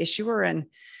to the issuer and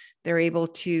they're able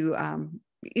to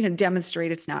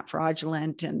demonstrate it's not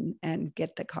fraudulent and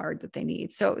get the card that they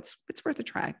need. So it's worth a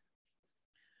try.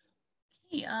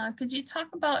 Could you talk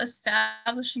about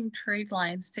establishing trade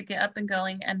lines to get up and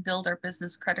going and build our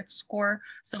business credit score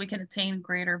so we can attain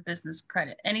greater business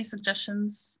credit? Any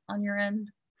suggestions on your end?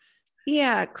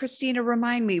 Yeah, Christina,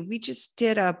 remind me, we just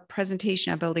did a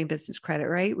presentation on building business credit,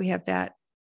 right? We have that.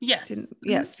 Yes.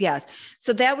 Yes.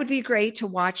 So that would be great to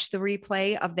watch the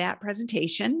replay of that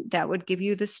presentation. That would give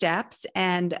you the steps.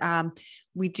 And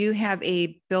we do have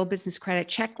a Build Business Credit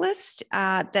checklist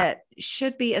that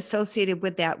should be associated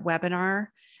with that webinar.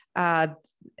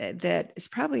 That is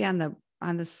probably on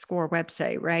the SCORE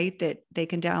website, right? That they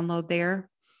can download there.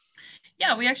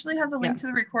 Yeah, we actually have the link to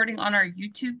the recording on our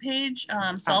YouTube page.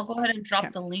 So I'll go ahead and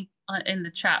drop the link in the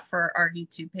chat for our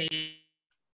YouTube page.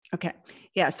 Okay.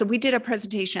 Yeah. So we did a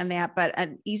presentation on that, but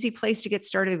an easy place to get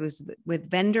started was with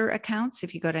vendor accounts.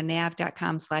 If you go to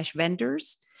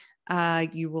nav.com/vendors,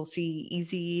 you will see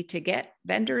easy to get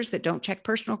vendors that don't check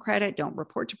personal credit, don't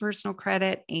report to personal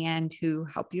credit, and who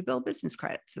help you build business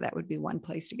credit. So that would be one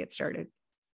place to get started.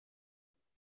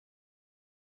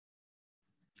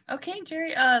 Okay,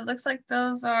 Jerry, looks like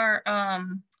those are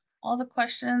all the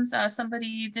questions.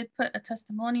 Somebody did put a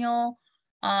testimonial.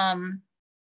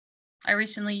 I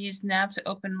recently used NAV to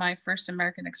open my first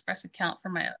American Express account for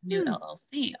my new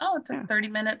LLC. Oh, it took 30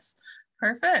 minutes.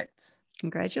 Perfect.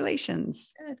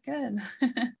 Congratulations. Good.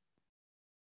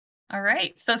 All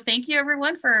right. So thank you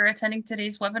everyone for attending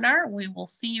today's webinar. We will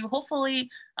see you. Hopefully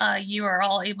you are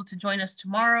all able to join us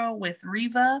tomorrow with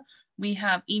Riva. We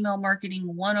have Email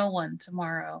Marketing 101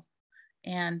 tomorrow.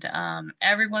 And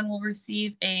everyone will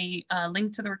receive a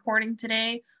link to the recording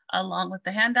today, along with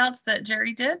the handouts that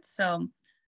Jerry did. So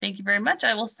thank you very much.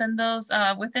 I will send those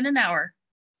within an hour.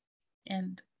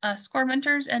 And SCORE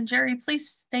mentors and Jerry, please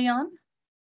stay on.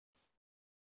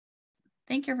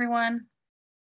 Thank you, everyone.